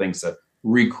artificial things to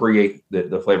recreate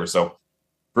the flavor. So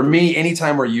for me,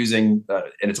 anytime we're using,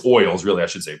 and it's oils, really, I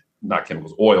should say, not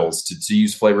chemicals, oils to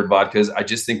use flavored vodkas, I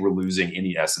just think we're losing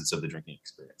any essence of the drinking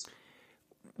experience.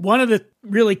 One of the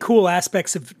really cool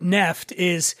aspects of Neft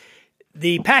is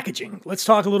the packaging. Let's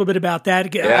talk a little bit about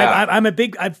that. Yeah.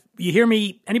 You hear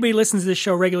me, anybody who listens to this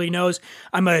show regularly knows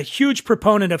I'm a huge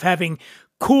proponent of having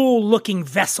cool looking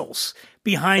vessels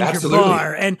behind Absolutely. your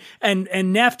bar. And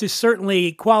Neft is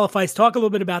certainly qualifies. Talk a little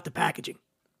bit about the packaging.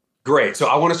 Great. So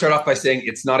I want to start off by saying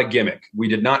it's not a gimmick. We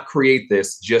did not create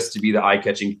this just to be the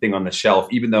eye-catching thing on the shelf,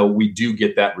 even though we do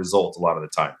get that result a lot of the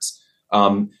times.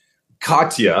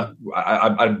 Katya,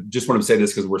 I just want to say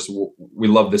this because we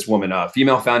love this woman,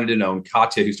 female founded and owned.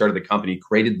 Katya, who started the company,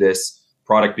 created this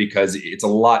product because it's a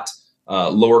lot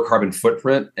lower carbon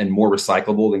footprint and more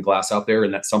recyclable than glass out there.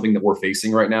 And that's something that we're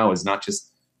facing right now, is not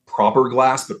just proper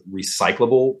glass, but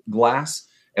recyclable glass.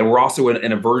 And we're also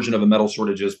in a version of a metal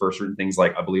shortages for certain things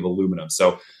like, I believe, aluminum.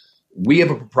 So we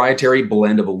have a proprietary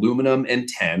blend of aluminum and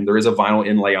tin. There is a vinyl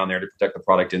inlay on there to protect the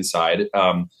product inside.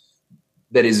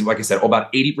 That is, like I said,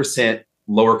 about 80%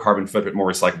 lower carbon footprint, more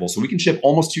recyclable. So we can ship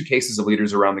almost 2 cases of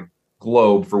liters around the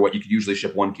globe for what you could usually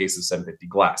ship 1 case of 750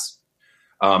 glass.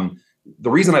 The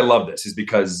reason I love this is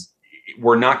because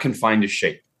we're not confined to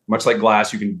shape. Much like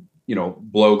glass, you can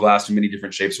blow glass to many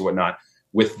different shapes or whatnot.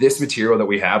 with this material that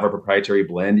we have, our proprietary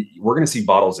blend, we're going to see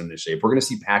bottles in this shape. We're going to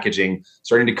see packaging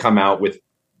starting to come out with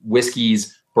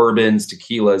whiskeys, bourbons,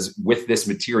 tequilas with this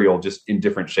material, just in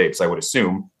different shapes, I would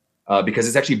assume, because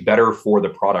it's actually better for the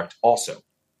product also.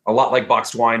 A lot like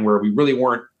boxed wine, where we really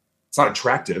it's not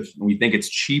attractive, and we think it's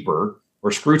cheaper,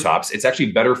 or screw tops. It's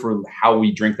actually better for how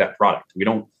we drink that product. We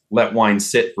don't let wine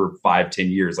sit for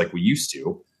 5-10 years like we used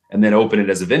to, and then open it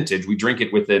as a vintage. We drink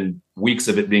it within weeks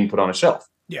of it being put on a shelf.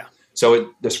 Yeah.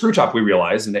 So the screw top, we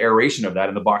realize, and the aeration of that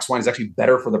in the boxed wine is actually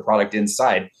better for the product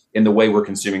inside in the way we're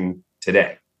consuming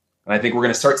today. And I think we're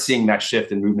going to start seeing that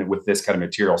shift and movement with this kind of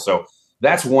material. So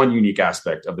that's one unique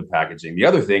aspect of the packaging. The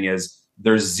other thing is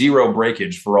there's zero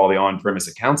breakage for all the on-premise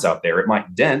accounts out there. It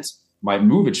might dent, might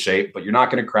move its shape, but you're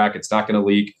not going to crack. It's not going to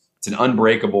leak. It's an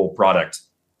unbreakable product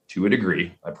to a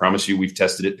degree. I promise you, we've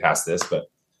tested it past this, but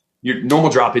your normal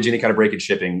droppage, any kind of breakage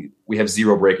shipping, we have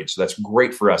zero breakage. So that's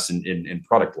great for us in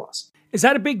product loss. Is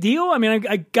that a big deal? I mean,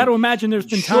 I got to imagine there's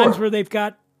been times where they've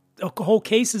got whole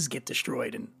cases get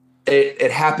destroyed. And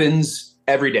it happens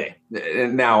every day.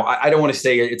 Now, I don't want to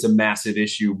say it's a massive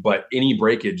issue, but any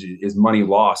breakage is money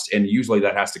lost. And usually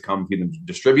that has to come from the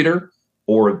distributor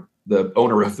or the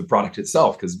owner of the product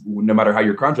itself, because no matter how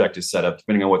your contract is set up,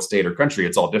 depending on what state or country,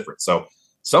 it's all different. So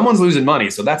someone's losing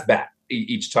money. So that's bad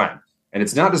each time. And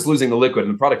it's not just losing the liquid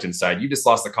and the product inside. You just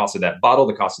lost the cost of that bottle,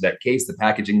 the cost of that case, the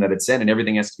packaging that it's in, and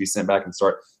everything has to be sent back and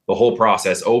start the whole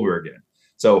process over again.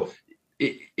 So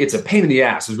it's a pain in the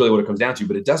ass is really what it comes down to,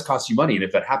 but it does cost you money. And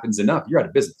if that happens enough, you're out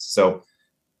of business. So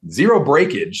zero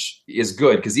breakage is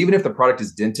good, because even if the product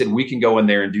is dented, we can go in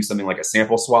there and do something like a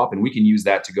sample swap, and we can use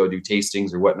that to go do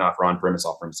tastings or whatnot for on-premise,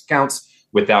 off-premise accounts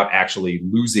without actually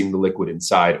losing the liquid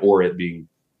inside or it being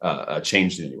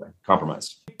changed in any way,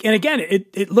 compromised. And again,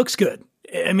 it looks good.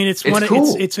 I mean, it's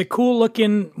cool. It's a cool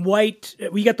looking white.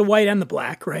 We got the white and the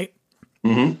black, right?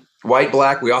 Mm-hmm. White,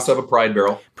 black. We also have a Pride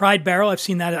barrel. Pride barrel. I've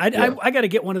seen that. I got to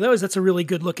get one of those. That's a really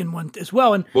good looking one as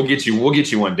well. And we'll get you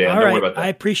one, Dan. Don't worry about that. I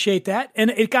appreciate that. And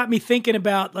it got me thinking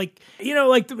about like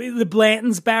the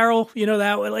Blanton's barrel. You know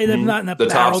that not in the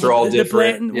barrel. Tops are all different. The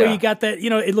Blanton, where you got that.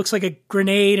 It looks like a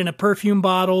grenade and a perfume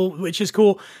bottle, which is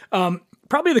cool.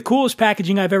 Probably the coolest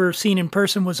packaging I've ever seen in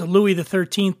person was a Louis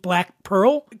XIII Black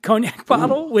Pearl cognac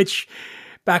bottle, which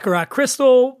Baccarat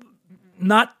Crystal,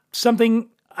 not something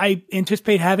I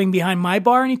anticipate having behind my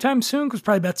bar anytime soon, because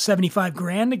probably about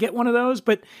 $75,000 to get one of those.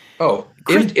 But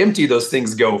empty, those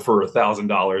things go for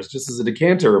 $1,000 just as a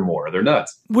decanter or more. They're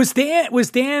nuts. Was Dan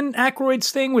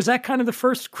Aykroyd's thing? Was that kind of the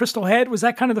first Crystal Head? Was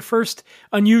that kind of the first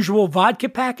unusual vodka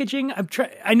packaging?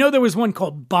 I know there was one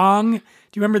called Bong.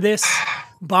 Do you remember this?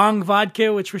 Bong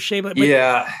vodka, which was shaped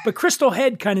like, but Crystal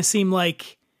Head kind of seemed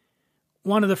like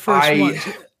one of the first ones.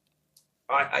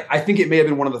 I think it may have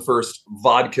been one of the first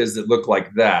vodkas that looked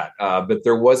like that. But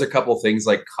there was a couple things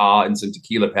like Ka and some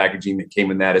tequila packaging that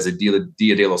came in that as a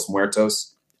Dia de los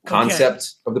Muertos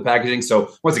concept of the packaging.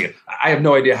 So once again, I have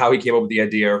no idea how he came up with the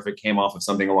idea or if it came off of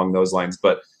something along those lines.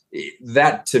 But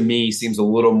that to me seems a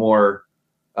little more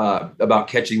about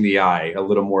catching the eye, a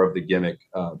little more of the gimmick.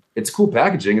 It's cool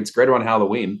packaging. It's great around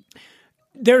Halloween.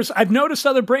 I've noticed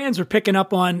other brands are picking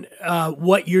up on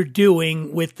what you're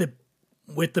doing with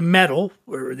the metal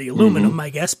or the aluminum, I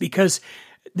guess, because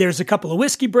there's a couple of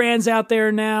whiskey brands out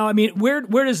there now. I mean, where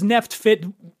does Neft fit?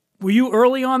 Were you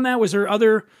early on that? Was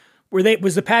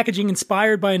the packaging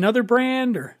inspired by another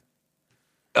brand or?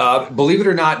 Believe it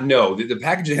or not, no. The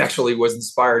packaging actually was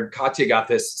inspired. Katya got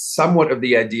this somewhat of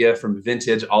the idea from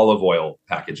vintage olive oil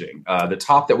packaging. The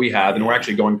top that we have, and we're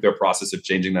actually going through a process of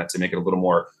changing that to make it a little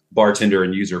more bartender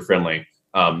and user friendly.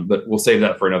 But we'll save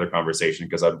that for another conversation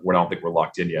because I don't think we're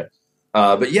locked in yet.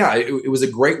 But yeah, it was a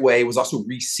great way. It was also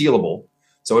resealable.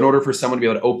 So in order for someone to be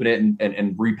able to open it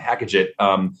and repackage it,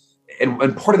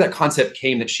 and part of that concept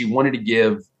came that she wanted to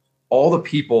give all the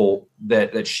people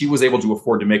that she was able to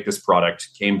afford to make this product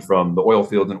came from the oil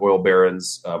fields and oil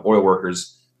barons, oil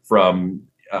workers from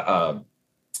kind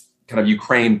of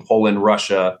Ukraine, Poland,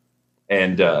 Russia,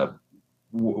 and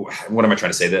what am I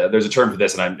trying to say? There's a term for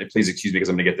this, and please excuse me because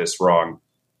I'm going to get this wrong.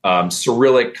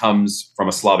 Cyrillic comes from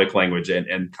a Slavic language,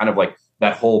 and kind of like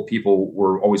that whole people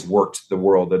were always worked the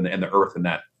world and the earth in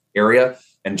that area.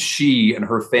 And she and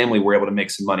her family were able to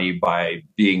make some money by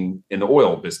being in the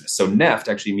oil business. So Neft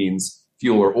actually means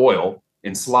fuel or oil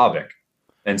in Slavic.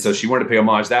 And so she wanted to pay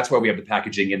homage. That's why we have the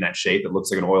packaging in that shape. It looks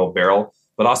like an oil barrel,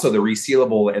 but also the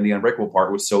resealable and the unbreakable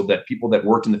part was so that people that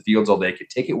worked in the fields all day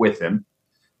could take it with them.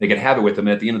 They could have it with them.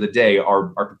 And at the end of the day, our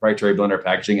proprietary blender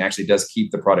packaging actually does keep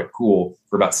the product cool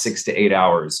for about 6 to 8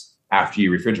 hours after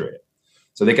you refrigerate it.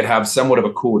 So they could have somewhat of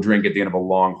a cool drink at the end of a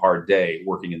long, hard day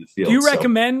working in the field. Do you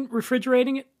recommend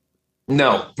refrigerating it?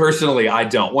 No, personally, I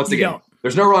don't. Once again,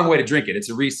 there's no wrong way to drink it. It's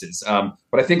a Reese's.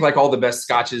 But I think like all the best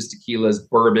scotches, tequilas,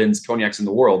 bourbons, cognacs in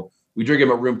the world, we drink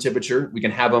them at room temperature. We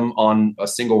can have them on a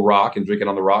single rock and drink it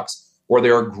on the rocks, or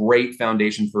they're a great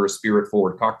foundation for a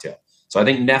spirit-forward cocktail. So I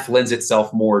think Neff lends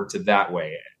itself more to that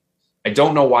way. I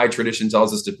don't know why tradition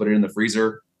tells us to put it in the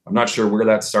freezer. I'm not sure where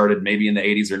that started, maybe in the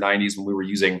 80s or 90s when we were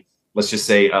using, let's just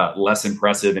say, less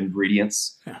impressive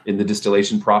ingredients in the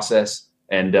distillation process.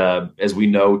 And as we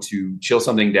know, to chill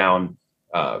something down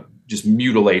just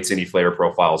mutilates any flavor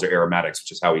profiles or aromatics,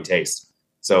 which is how we taste.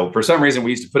 So for some reason, we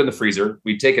used to put it in the freezer.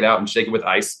 We'd take it out and shake it with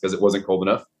ice because it wasn't cold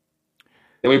enough.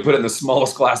 Then we put it in the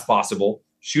smallest glass possible,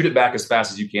 shoot it back as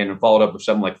fast as you can, and follow it up with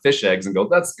something like fish eggs and go,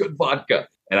 that's good vodka.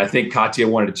 And I think Katya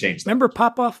wanted to change that. Remember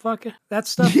Pop-Off vodka? That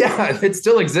stuff? Yeah, it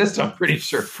still exists, I'm pretty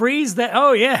sure. Freeze that.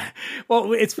 Oh, yeah.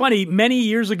 Well, it's funny. Many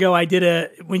years ago, I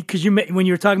did when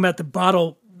you were talking about the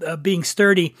bottle being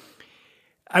sturdy,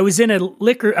 I was in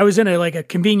a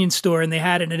convenience store, and they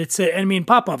had it, and it said,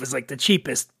 Pop-Off is like the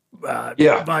cheapest vodka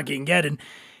you can get. And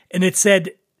it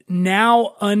said,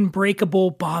 now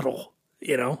unbreakable bottle.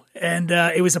 And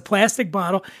it was a plastic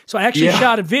bottle. So I actually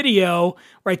shot a video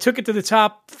where I took it to the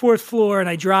top 4th floor and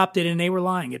I dropped it, and they were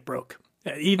lying. It broke.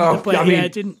 It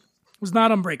was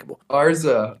not unbreakable. Ours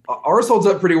holds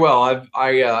up pretty well.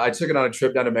 I took it on a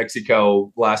trip down to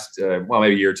Mexico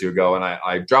maybe a year or two ago, and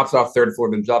I dropped it off 3rd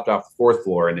floor, then dropped it off the 4th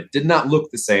floor, and it did not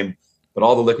look the same, but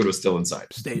all the liquid was still inside.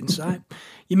 Stayed inside.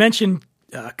 You mentioned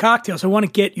cocktails. I want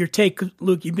to get your take,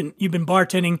 Luke. You've been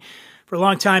bartending for a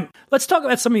long time. Let's talk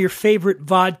about some of your favorite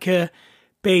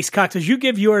vodka-based cocktails. You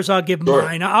give yours, I'll give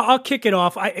mine. I'll kick it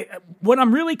off. What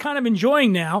I'm really kind of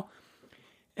enjoying now,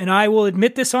 and I will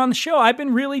admit this on the show, I've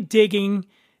been really digging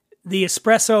the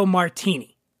espresso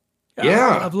martini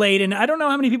of late. And I don't know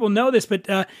how many people know this, but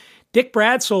Dick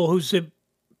Bradsell, who's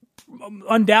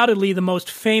undoubtedly the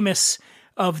most famous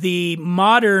of the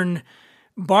modern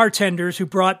bartenders who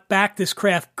brought back this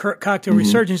craft cocktail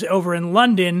resurgence over in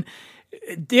London,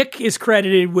 Dick is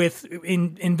credited with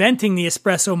inventing the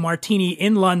espresso martini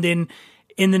in London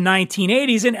in the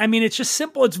 1980s. And it's just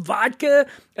simple. It's vodka,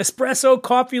 espresso,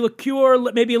 coffee liqueur,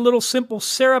 maybe a little simple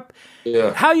syrup.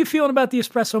 Yeah. How are you feeling about the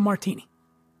espresso martini?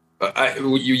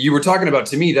 You were talking about,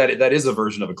 to me, that is a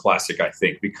version of a classic, I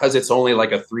think, because it's only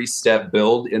like a 3-step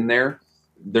build in there.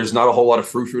 There's not a whole lot of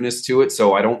frou-frou-ness to it.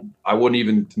 So I wouldn't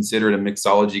even consider it a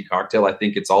mixology cocktail. I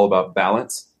think it's all about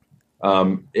balance.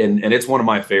 And it's one of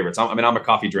my favorites. I'm a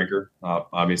coffee drinker.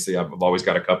 Obviously, I've always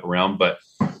got a cup around, but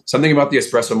something about the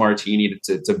espresso martini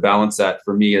to balance that,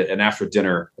 for me, an after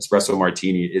dinner espresso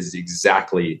martini is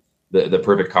exactly the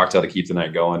perfect cocktail to keep the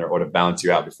night going or to balance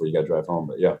you out before you got to drive home.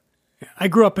 But yeah. I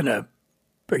grew up in a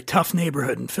very tough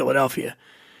neighborhood in Philadelphia,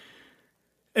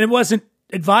 and it wasn't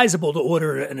advisable to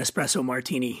order an espresso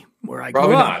martini where I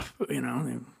grew up.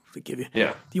 To give you,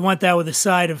 do you want that with a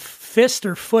side of fist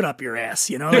or foot up your ass?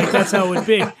 That's how it would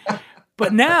be.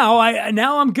 But now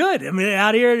I'm good.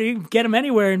 Out here, you can get them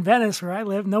anywhere in Venice where I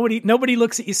live. Nobody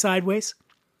looks at you sideways.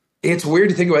 It's weird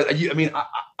to think about.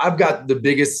 I've got the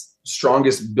biggest,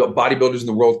 strongest bodybuilders in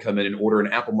the world come in and order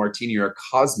an apple martini or a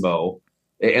Cosmo.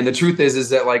 And the truth is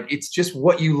that it's just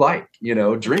what you like,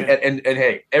 drink. Okay. And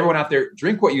hey, everyone out there,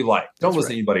 drink what you like. Don't listen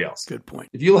to anybody else. Good point.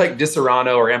 If you like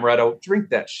Disaronno or Amaretto,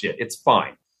 drink that shit. It's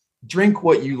fine. Drink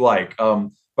what you like.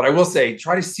 But I will say,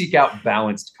 try to seek out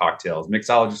balanced cocktails.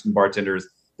 Mixologists and bartenders,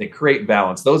 they create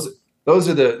balance. Those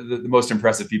are the most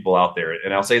impressive people out there.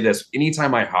 And I'll say this,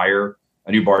 anytime I hire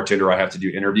a new bartender, I have to do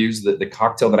interviews. The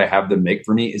cocktail that I have them make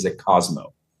for me is a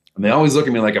Cosmo. And they always look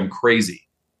at me like I'm crazy.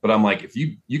 But I'm like, if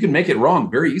you can make it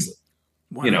wrong very easily.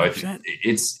 100%.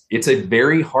 It's a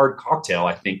very hard cocktail,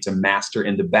 I think, to master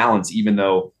and to balance, even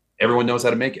though everyone knows how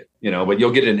to make it, but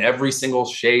you'll get it in every single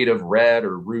shade of red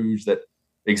or rouge that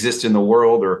exists in the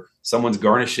world, or someone's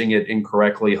garnishing it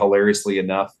incorrectly, hilariously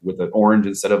enough, with an orange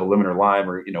instead of a lemon or lime,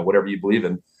 or, whatever you believe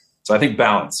in. So I think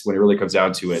balance when it really comes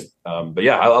down to it. But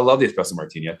yeah, I love the espresso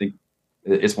martini. I think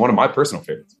it's one of my personal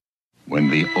favorites. When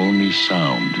the only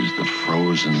sound is the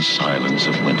frozen silence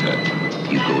of winter,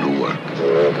 you go to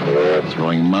work,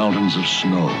 throwing mountains of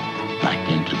snow back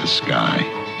into the sky.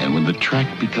 And when the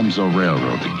track becomes a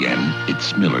railroad again,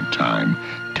 it's Miller time.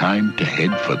 Time to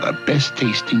head for the best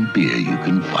tasting beer you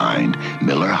can find,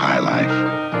 Miller High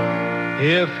Life.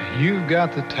 If you've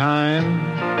got the time,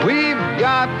 we've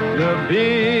got the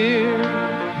beer.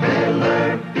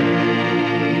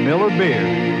 Miller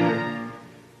Beer.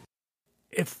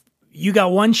 If you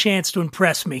got one chance to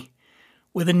impress me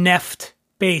with a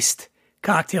Neff-based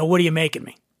cocktail, what are you making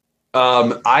me?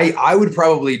 I would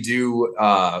probably do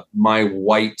my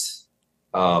white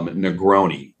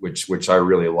Negroni, which I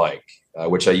really like,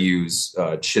 which I use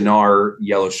Cynar,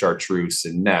 Yellow Chartreuse,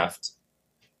 and Neft.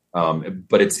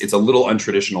 But it's a little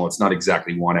untraditional. It's not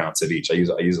exactly 1 ounce of each. I use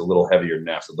a little heavier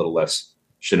Neft, a little less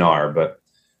Cynar, but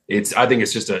I think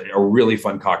it's just a really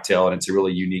fun cocktail, and it's a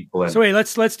really unique blend. So wait,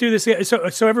 let's do this.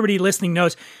 So everybody listening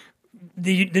knows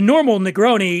the normal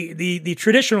Negroni, the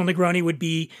traditional Negroni would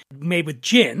be made with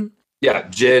gin. Yeah,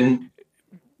 gin,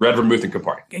 red vermouth, and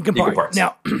Campari.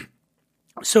 Now,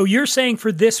 so you're saying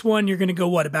for this one, you're going to go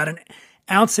what, about 1.5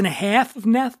 ounces of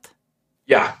Neft?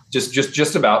 Yeah,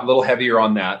 just about, a little heavier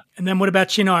on that. And then what about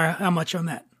Cynar? How much on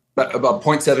that? About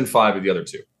 0.75 of the other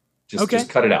two. Just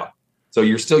cut it out. So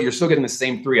you're still getting the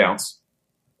same 3 ounce,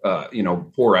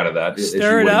 pour out of that.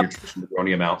 Stir it up. Your traditional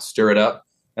Negroni amount. Stir it up,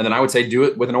 and then I would say do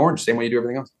it with an orange, same way you do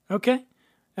everything else. Okay,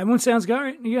 that one sounds good. All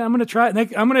right. Yeah, I'm going to try it.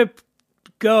 I'm going to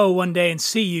go one day and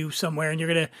see you somewhere, and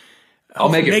you're going to. I'll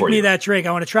make it for you. Make me that drink.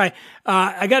 I want to try.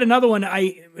 I got another one.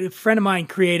 A friend of mine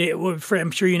created.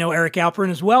 I'm sure you know Eric Alperin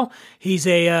as well. He's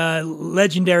a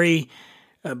legendary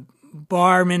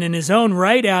barman in his own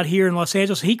right out here in Los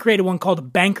Angeles. He created one called a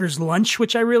Banker's Lunch,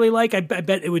 which I really like. I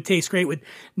bet it would taste great with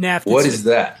Neft. What is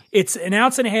that? It's 1.5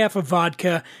 ounces of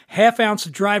vodka, 0.5 ounce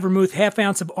of dry vermouth, 0.5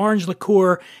 ounce of orange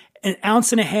liqueur, 1.5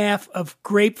 ounces of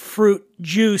grapefruit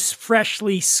juice,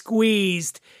 freshly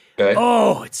squeezed. Okay.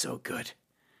 Oh, it's so good.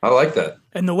 I like that.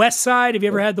 And the West Side, have you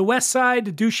ever had the West Side,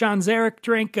 the Dushan Zarek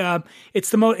drink?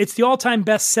 It's the all-time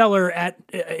bestseller at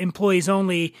Employees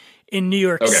Only in New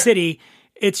York City.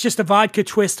 It's just a vodka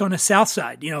twist on a South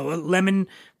Side. Lemon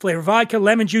flavor vodka,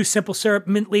 lemon juice, simple syrup,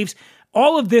 mint leaves.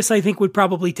 All of this, I think, would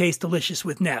probably taste delicious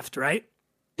with Neft, right?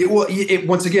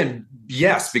 Once again,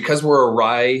 yes, because we're a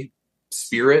rye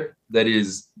spirit that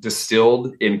is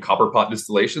distilled in copper pot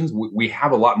distillations, we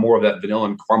have a lot more of that vanilla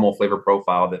and caramel flavor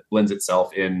profile that blends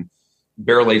itself in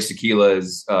barrel-aged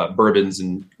tequilas, bourbons,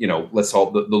 and let's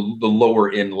call it the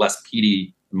lower end, less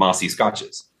peaty, mossy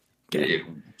scotches. Okay.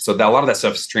 So that a lot of that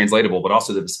stuff is translatable, but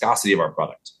also the viscosity of our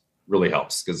product really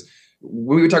helps, because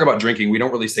when we talk about drinking, we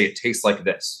don't really say it tastes like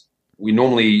this. We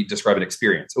normally describe an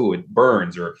experience. Oh, it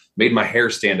burns, or made my hair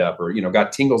stand up, or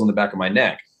got tingles on the back of my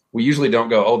neck. We usually don't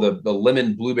go, oh, the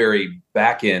lemon blueberry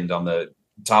back end on the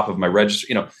top of my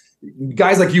register.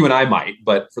 Guys like you and I might,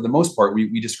 but for the most part,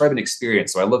 we describe an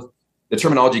experience. So I love the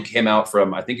terminology came out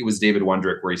from, I think it was David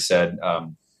Wondrich, where he said,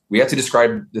 we have to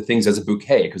describe the things as a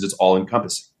bouquet because it's all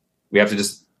encompassing. We have to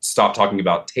just stop talking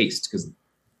about taste, because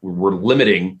we're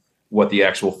limiting what the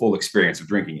actual full experience of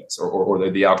drinking is, or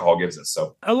the alcohol gives us.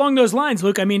 So along those lines,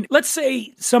 Luke, I mean, let's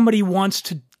say somebody wants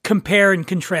to compare and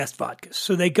contrast vodkas.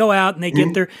 So they go out and they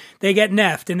get they get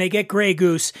Neft, and they get Grey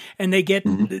Goose, and they get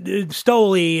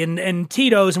Stoli and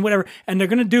Tito's and whatever, and they're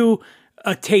going to do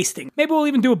a tasting. Maybe we'll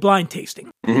even do a blind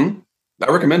tasting. Mm-hmm.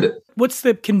 I recommend it. What's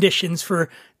the conditions for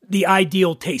the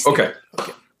ideal tasting? Okay.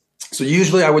 So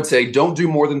usually I would say don't do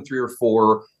more than 3 or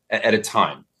 4 at a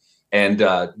time. And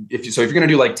if you're going to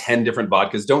do like 10 different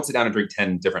vodkas, don't sit down and drink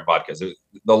 10 different vodkas.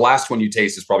 The last one you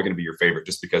taste is probably going to be your favorite,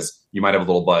 just because you might have a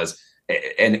little buzz.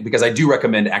 And because I do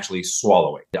recommend actually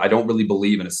swallowing. I don't really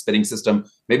believe in a spitting system.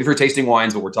 Maybe if you're tasting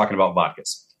wines, but we're talking about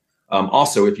vodkas.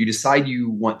 Also, if you decide you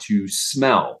want to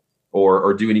smell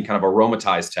or do any kind of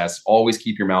aromatized test, always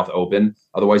keep your mouth open.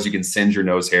 Otherwise, you can singe your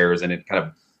nose hairs, and it kind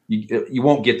of you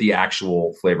won't get the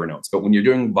actual flavor notes. But when you're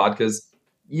doing vodkas,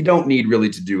 you don't need really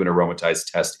to do an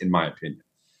aromatized test, in my opinion.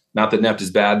 Not that Neft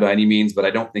is bad by any means, but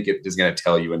I don't think it is going to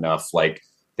tell you enough, like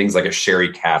things like a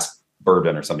sherry cask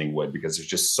bourbon or something would, because there's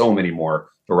just so many more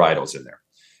varietals in there.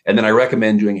 And then I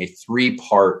recommend doing a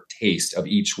 3-part taste of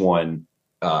each one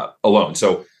alone.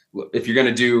 So if you're going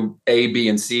to do A, B,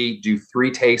 and C, do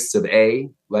 3 tastes of A,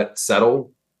 let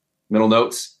settle, middle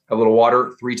notes, have a little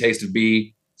water, 3 tastes of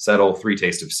B, settle, 3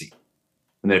 tastes of C.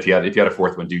 And then if you had a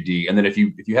 4th one, do D. And then if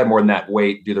you had more than that,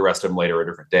 wait, do the rest of them later, a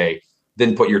different day.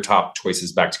 Then put your top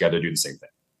choices back together, do the same thing.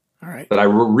 All right. But I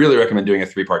really recommend doing a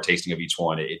 3-part tasting of each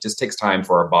one. It just takes time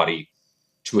for our body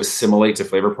to assimilate to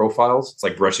flavor profiles. It's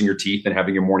like brushing your teeth and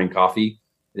having your morning coffee.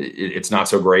 It's not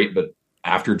so great, but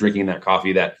after drinking that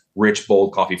coffee, that rich,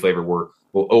 bold coffee flavor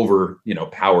will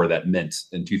power that mint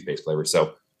and toothpaste flavor.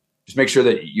 So just make sure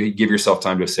that you give yourself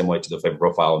time to assimilate to the flavor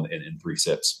profile in 3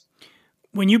 sips.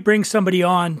 When you bring somebody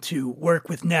on to work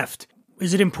with Neft,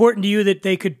 is it important to you that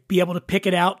they could be able to pick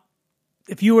it out?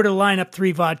 If you were to line up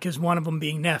 3 vodkas, one of them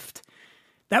being Neft,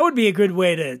 that would be a good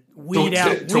way to weed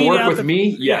out. To work with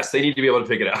me, yes, they need to be able to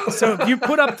pick it out. So if you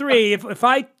put up 3,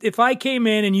 if I came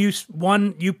in and you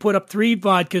put up 3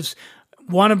 vodkas,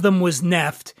 one of them was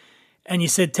Neft, and you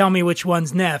said, "Tell me which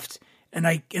one's Neft," and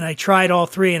I tried all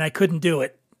 3 and I couldn't do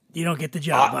it. You don't get the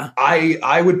job, huh?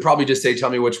 I would probably just say, tell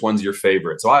me which one's your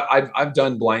favorite. So I've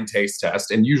done blind taste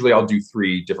tests, and usually I'll do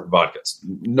 3 different vodkas,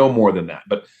 no more than that.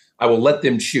 But I will let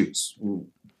them choose.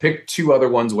 Pick 2 other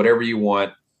ones, whatever you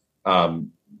want.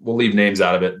 We'll leave names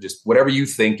out of it. Just whatever you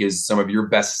think is some of your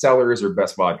best sellers or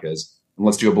best vodkas, and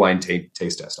let's do a blind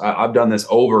taste test. I've done this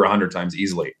over 100 times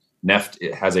easily.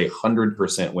 Neft has a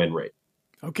 100% win rate.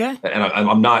 Okay, and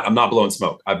I'm not blowing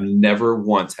smoke. I've never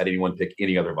once had anyone pick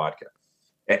any other vodka.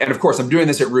 And of course, I'm doing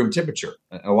this at room temperature.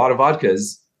 A lot of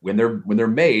vodkas, when they're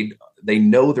made, they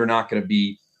know they're not going to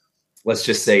be, let's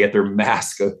just say, at their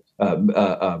mass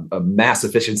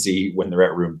efficiency when they're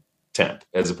at room temp,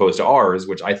 as opposed to ours,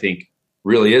 which I think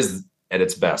really is at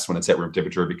its best when it's at room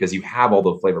temperature, because you have all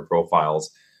the flavor profiles,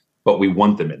 but we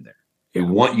want them in there. We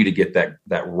want you to get that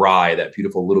rye, that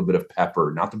beautiful little bit of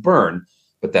pepper, not the burn,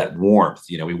 but that warmth.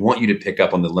 We want you to pick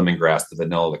up on the lemongrass, the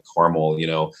vanilla, the caramel,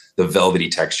 the velvety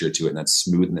texture to it, and that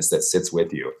smoothness that sits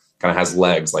with you. Kind of has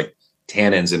legs like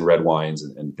tannins in red wines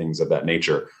and things of that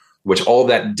nature, which all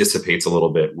that dissipates a little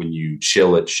bit when you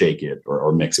chill it, shake it,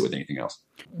 or mix it with anything else.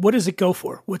 What does it go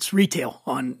for? What's retail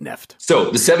on Neft? So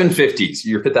the 750s,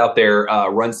 your fifth out there,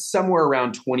 runs somewhere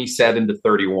around 27 to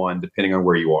 31, depending on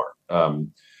where you are.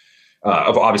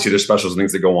 Obviously, there's specials and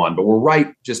things that go on, but we're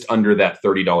right just under that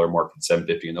 $30 mark for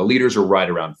 750, and the liters are right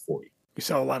around 40. You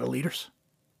sell a lot of liters?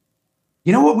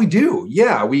 You know what we do?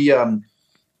 Yeah, we.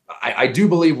 I do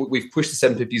believe we've pushed the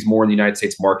 750s more in the United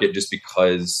States market just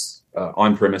because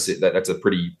on premise that's a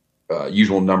pretty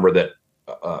usual number that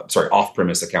off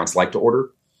premise accounts like to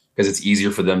order, because it's easier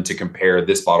for them to compare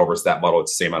this bottle versus that bottle.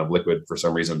 It's the same amount of liquid. For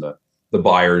some reason, the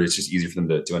buyer, it's just easier for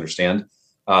them to understand.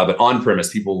 But on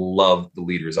premise, people love the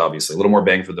liters, obviously. A little more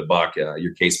bang for the buck.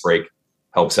 Your case break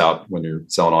helps out when you're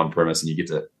selling on premise, and you get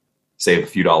to save a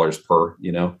few dollars per,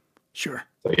 Sure.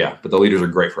 So, yeah, but the liters are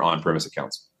great for on premise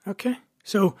accounts. Okay.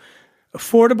 So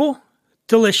affordable,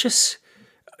 delicious.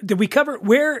 Did we cover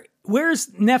where's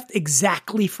Neft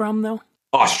exactly from, though?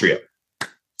 Austria.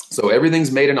 So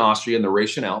everything's made in Austria in the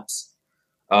Rhaetian Alps.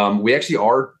 We actually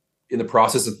are in the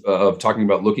process of talking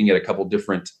about looking at a couple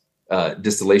different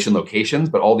distillation locations,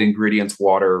 but all the ingredients,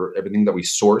 water, everything that we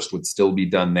sourced would still be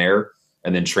done there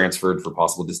and then transferred for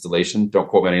possible distillation. Don't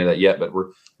quote me on any of that yet, but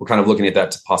we're kind of looking at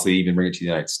that to possibly even bring it to the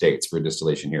United States for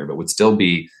distillation here, but would still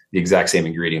be the exact same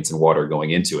ingredients and water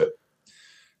going into it.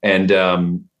 And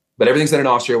but everything's done in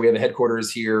Austria. We have a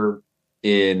headquarters here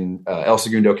in El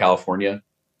Segundo, California,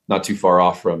 not too far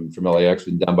off from LAX,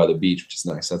 and down by the beach, which is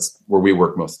nice. That's where we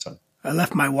work most of the time. I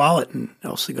left my wallet in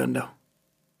El Segundo.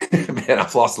 Man,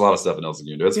 I've lost a lot of stuff in El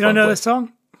Segundo. You don't know the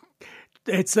song?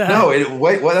 It's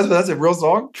wait, what? That's a real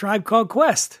song? Tribe Called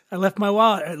Quest. I left my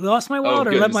wallet. I lost my wallet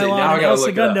or left my now wallet in El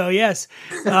Segundo. Yes,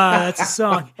 that's a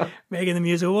song. Making the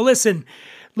music. Well, listen,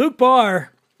 Luke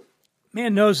Barr,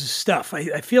 man knows his stuff.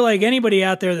 I feel like anybody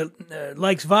out there that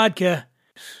likes vodka,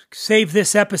 save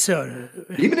this episode.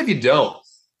 Even if you don't.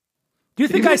 Do you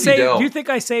think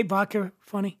I say vodka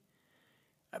funny?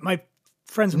 My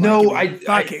friends. No, I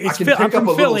can pick up a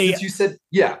little.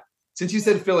 Since you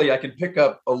said Philly, I can pick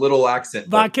up a little accent.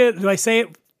 Vodka? Do I say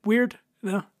it weird?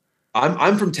 No.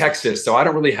 I'm from Texas, so I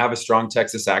don't really have a strong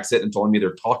Texas accent until I'm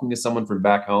either talking to someone from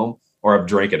back home or I've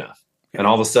drank enough. Yeah. And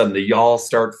all of a sudden the y'all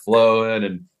start flowing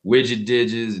and widget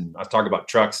digits, and I talk about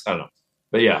trucks. I don't know,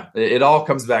 but yeah, it all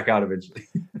comes back out eventually.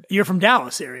 You're from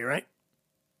Dallas area, right?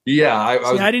 Yeah,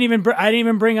 I didn't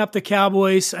even bring up the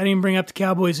Cowboys. I didn't even bring up the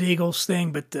Cowboys Eagles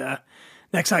thing, but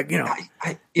next time,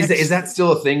 is that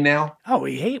still a thing now? Oh,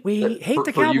 we hate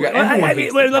the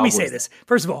Cowboys. Let me say this.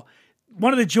 First of all,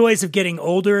 one of the joys of getting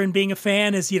older and being a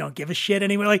fan is you don't give a shit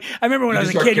anymore. Like I remember when I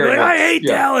was a kid, I hate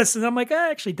Dallas, and I'm like,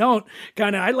 I actually don't.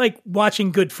 I like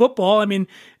watching good football. I mean,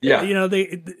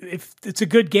 if it's a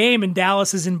good game and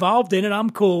Dallas is involved in it, I'm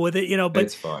cool with it. But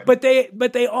it's fine. But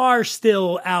they are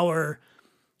still our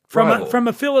from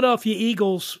a Philadelphia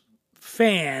Eagles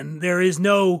fan. There is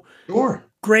no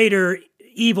greater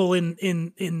evil in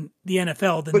the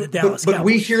NFL than the Dallas Cowboys. But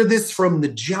we hear this from the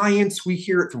Giants. We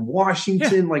hear it from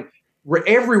Washington. Yeah. Like where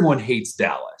everyone hates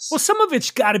Dallas. Well, some of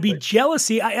it's got to be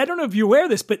jealousy. I don't know if you're aware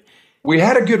of this, but we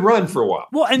had a good run for a while.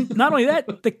 Well, and not only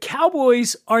that, the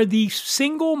Cowboys are the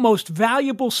single most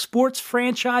valuable sports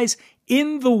franchise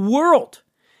in the world.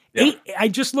 Yeah. I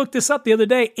just looked this up the other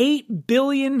day. $8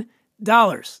 billion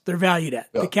they're valued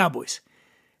at, the Cowboys.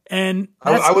 And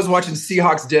I was watching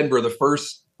Seahawks Denver the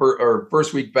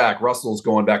first week back. Russell's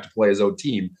going back to play his own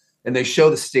team, and they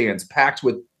show the stands packed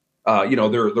with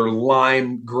their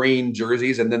lime green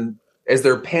jerseys, and then as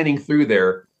they're panning through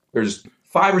there's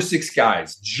 5 or 6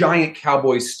 guys, giant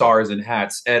Cowboys stars and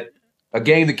hats at a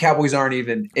game the Cowboys aren't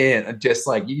even in. Just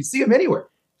like you can see them anywhere.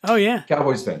 Oh, yeah.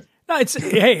 Cowboys fan. No,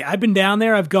 hey, I've been down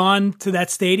there. I've gone to that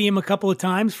stadium a couple of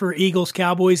times for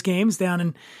Eagles-Cowboys games down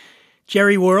in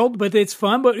Jerry World, but it's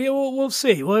fun. But we'll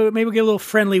see. Maybe we'll get a little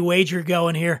friendly wager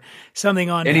going here, something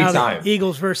on how the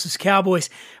Eagles versus Cowboys.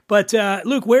 But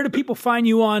Luke, where do people find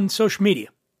you on social media?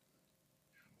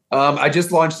 I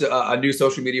just launched a new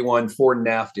social media one for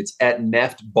Neft. It's at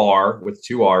Neft Bar with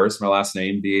 2 R's, my last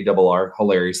name, BARR,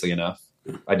 hilariously enough.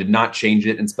 I did not change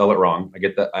it and spell it wrong. I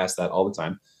get that asked that all the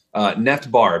time.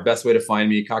 Neft Bar, best way to find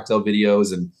me, cocktail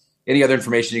videos and any other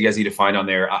information you guys need to find on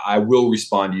there. I will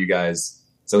respond to you guys.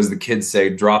 So as the kids say,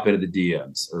 drop into the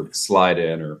DMs or slide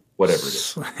in or whatever it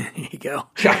is. There you go.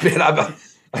 Yeah, man,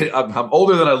 I'm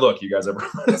older than I look, you guys, I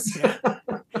promise. Yeah.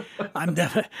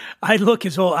 I look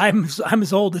as old. I'm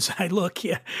as old as I look.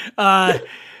 Yeah.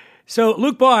 So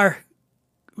Luke Barr,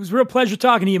 it was a real pleasure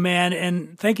talking to you, man.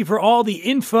 And thank you for all the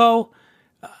info.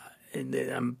 And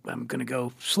I'm going to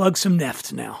go slug some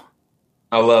Neft now.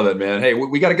 I love it, man. Hey,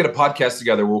 we got to get a podcast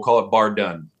together. We'll call it Bar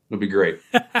Done. It'll be great.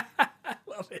 I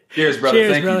love it. Cheers, brother.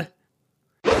 Cheers, thank brother.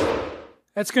 You.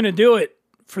 That's going to do it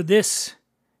for this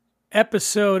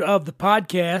episode of the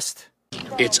podcast.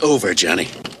 It's over, Johnny.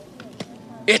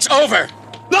 It's over.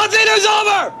 Nothing is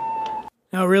over.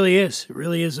 No, it really is. It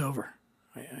really is over.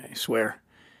 I swear.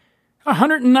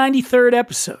 193rd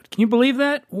episode. Can you believe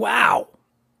that? Wow.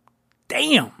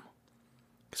 Damn.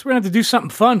 Guess we're going to have to do something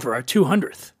fun for our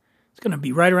 200th. It's going to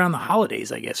be right around the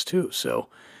holidays, I guess, too. So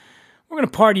we're going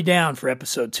to party down for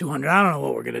episode 200. I don't know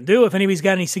what we're going to do. If anybody's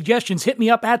got any suggestions, hit me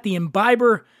up at The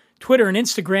Imbiber, Twitter and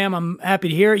Instagram. I'm happy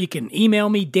to hear it. You can email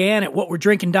me,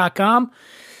 dan@whatwe'redrinking.com.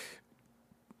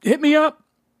 Hit me up.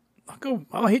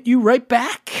 I'll hit you right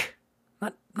back.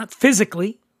 Not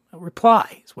physically. A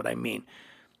reply is what I mean.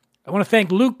 I want to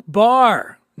thank Luke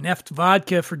Barr, Neft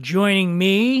Vodka, for joining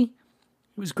me.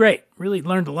 It was great. Really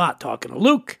learned a lot talking to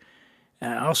Luke.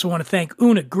 I also want to thank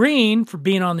Una Green for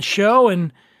being on the show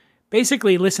and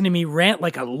basically listening to me rant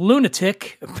like a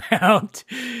lunatic about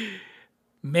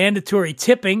mandatory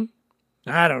tipping.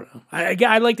 I don't know.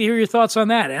 I'd like to hear your thoughts on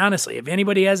that. Honestly, if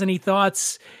anybody has any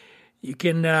thoughts, you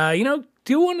can,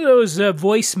 do one of those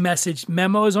voice message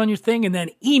memos on your thing and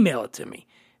then email it to me.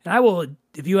 And I will,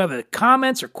 if you have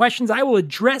comments or questions, I will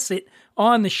address it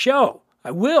on the show.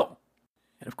 I will.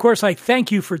 And of course, I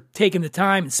thank you for taking the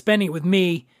time and spending it with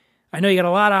me. I know you got a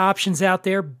lot of options out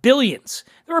there. Billions.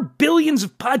 There are billions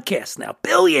of podcasts now.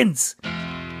 Billions.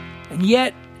 And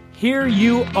yet, here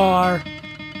you are,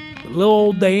 little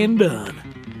old Dan Dunn.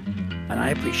 And I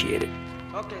appreciate it.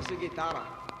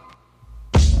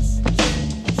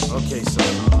 Okay, so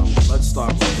let's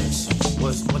start with this.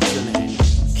 What's your name?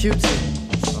 Cutie.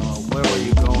 Where were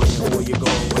you going and who you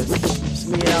going with? It's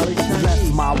me, Ali.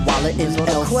 Left my wallet in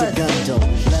El Segundo.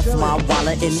 Left my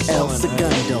wallet in El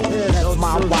Segundo. Left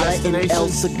my wallet in El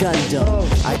Segundo.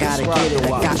 I gotta get it, I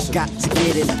got to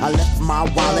get it. I left my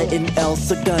wallet in El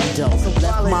Segundo.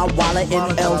 Left my wallet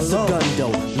in El Segundo.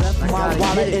 Left my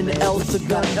wallet in El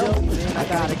Segundo. I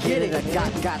gotta get it, I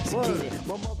got to get it.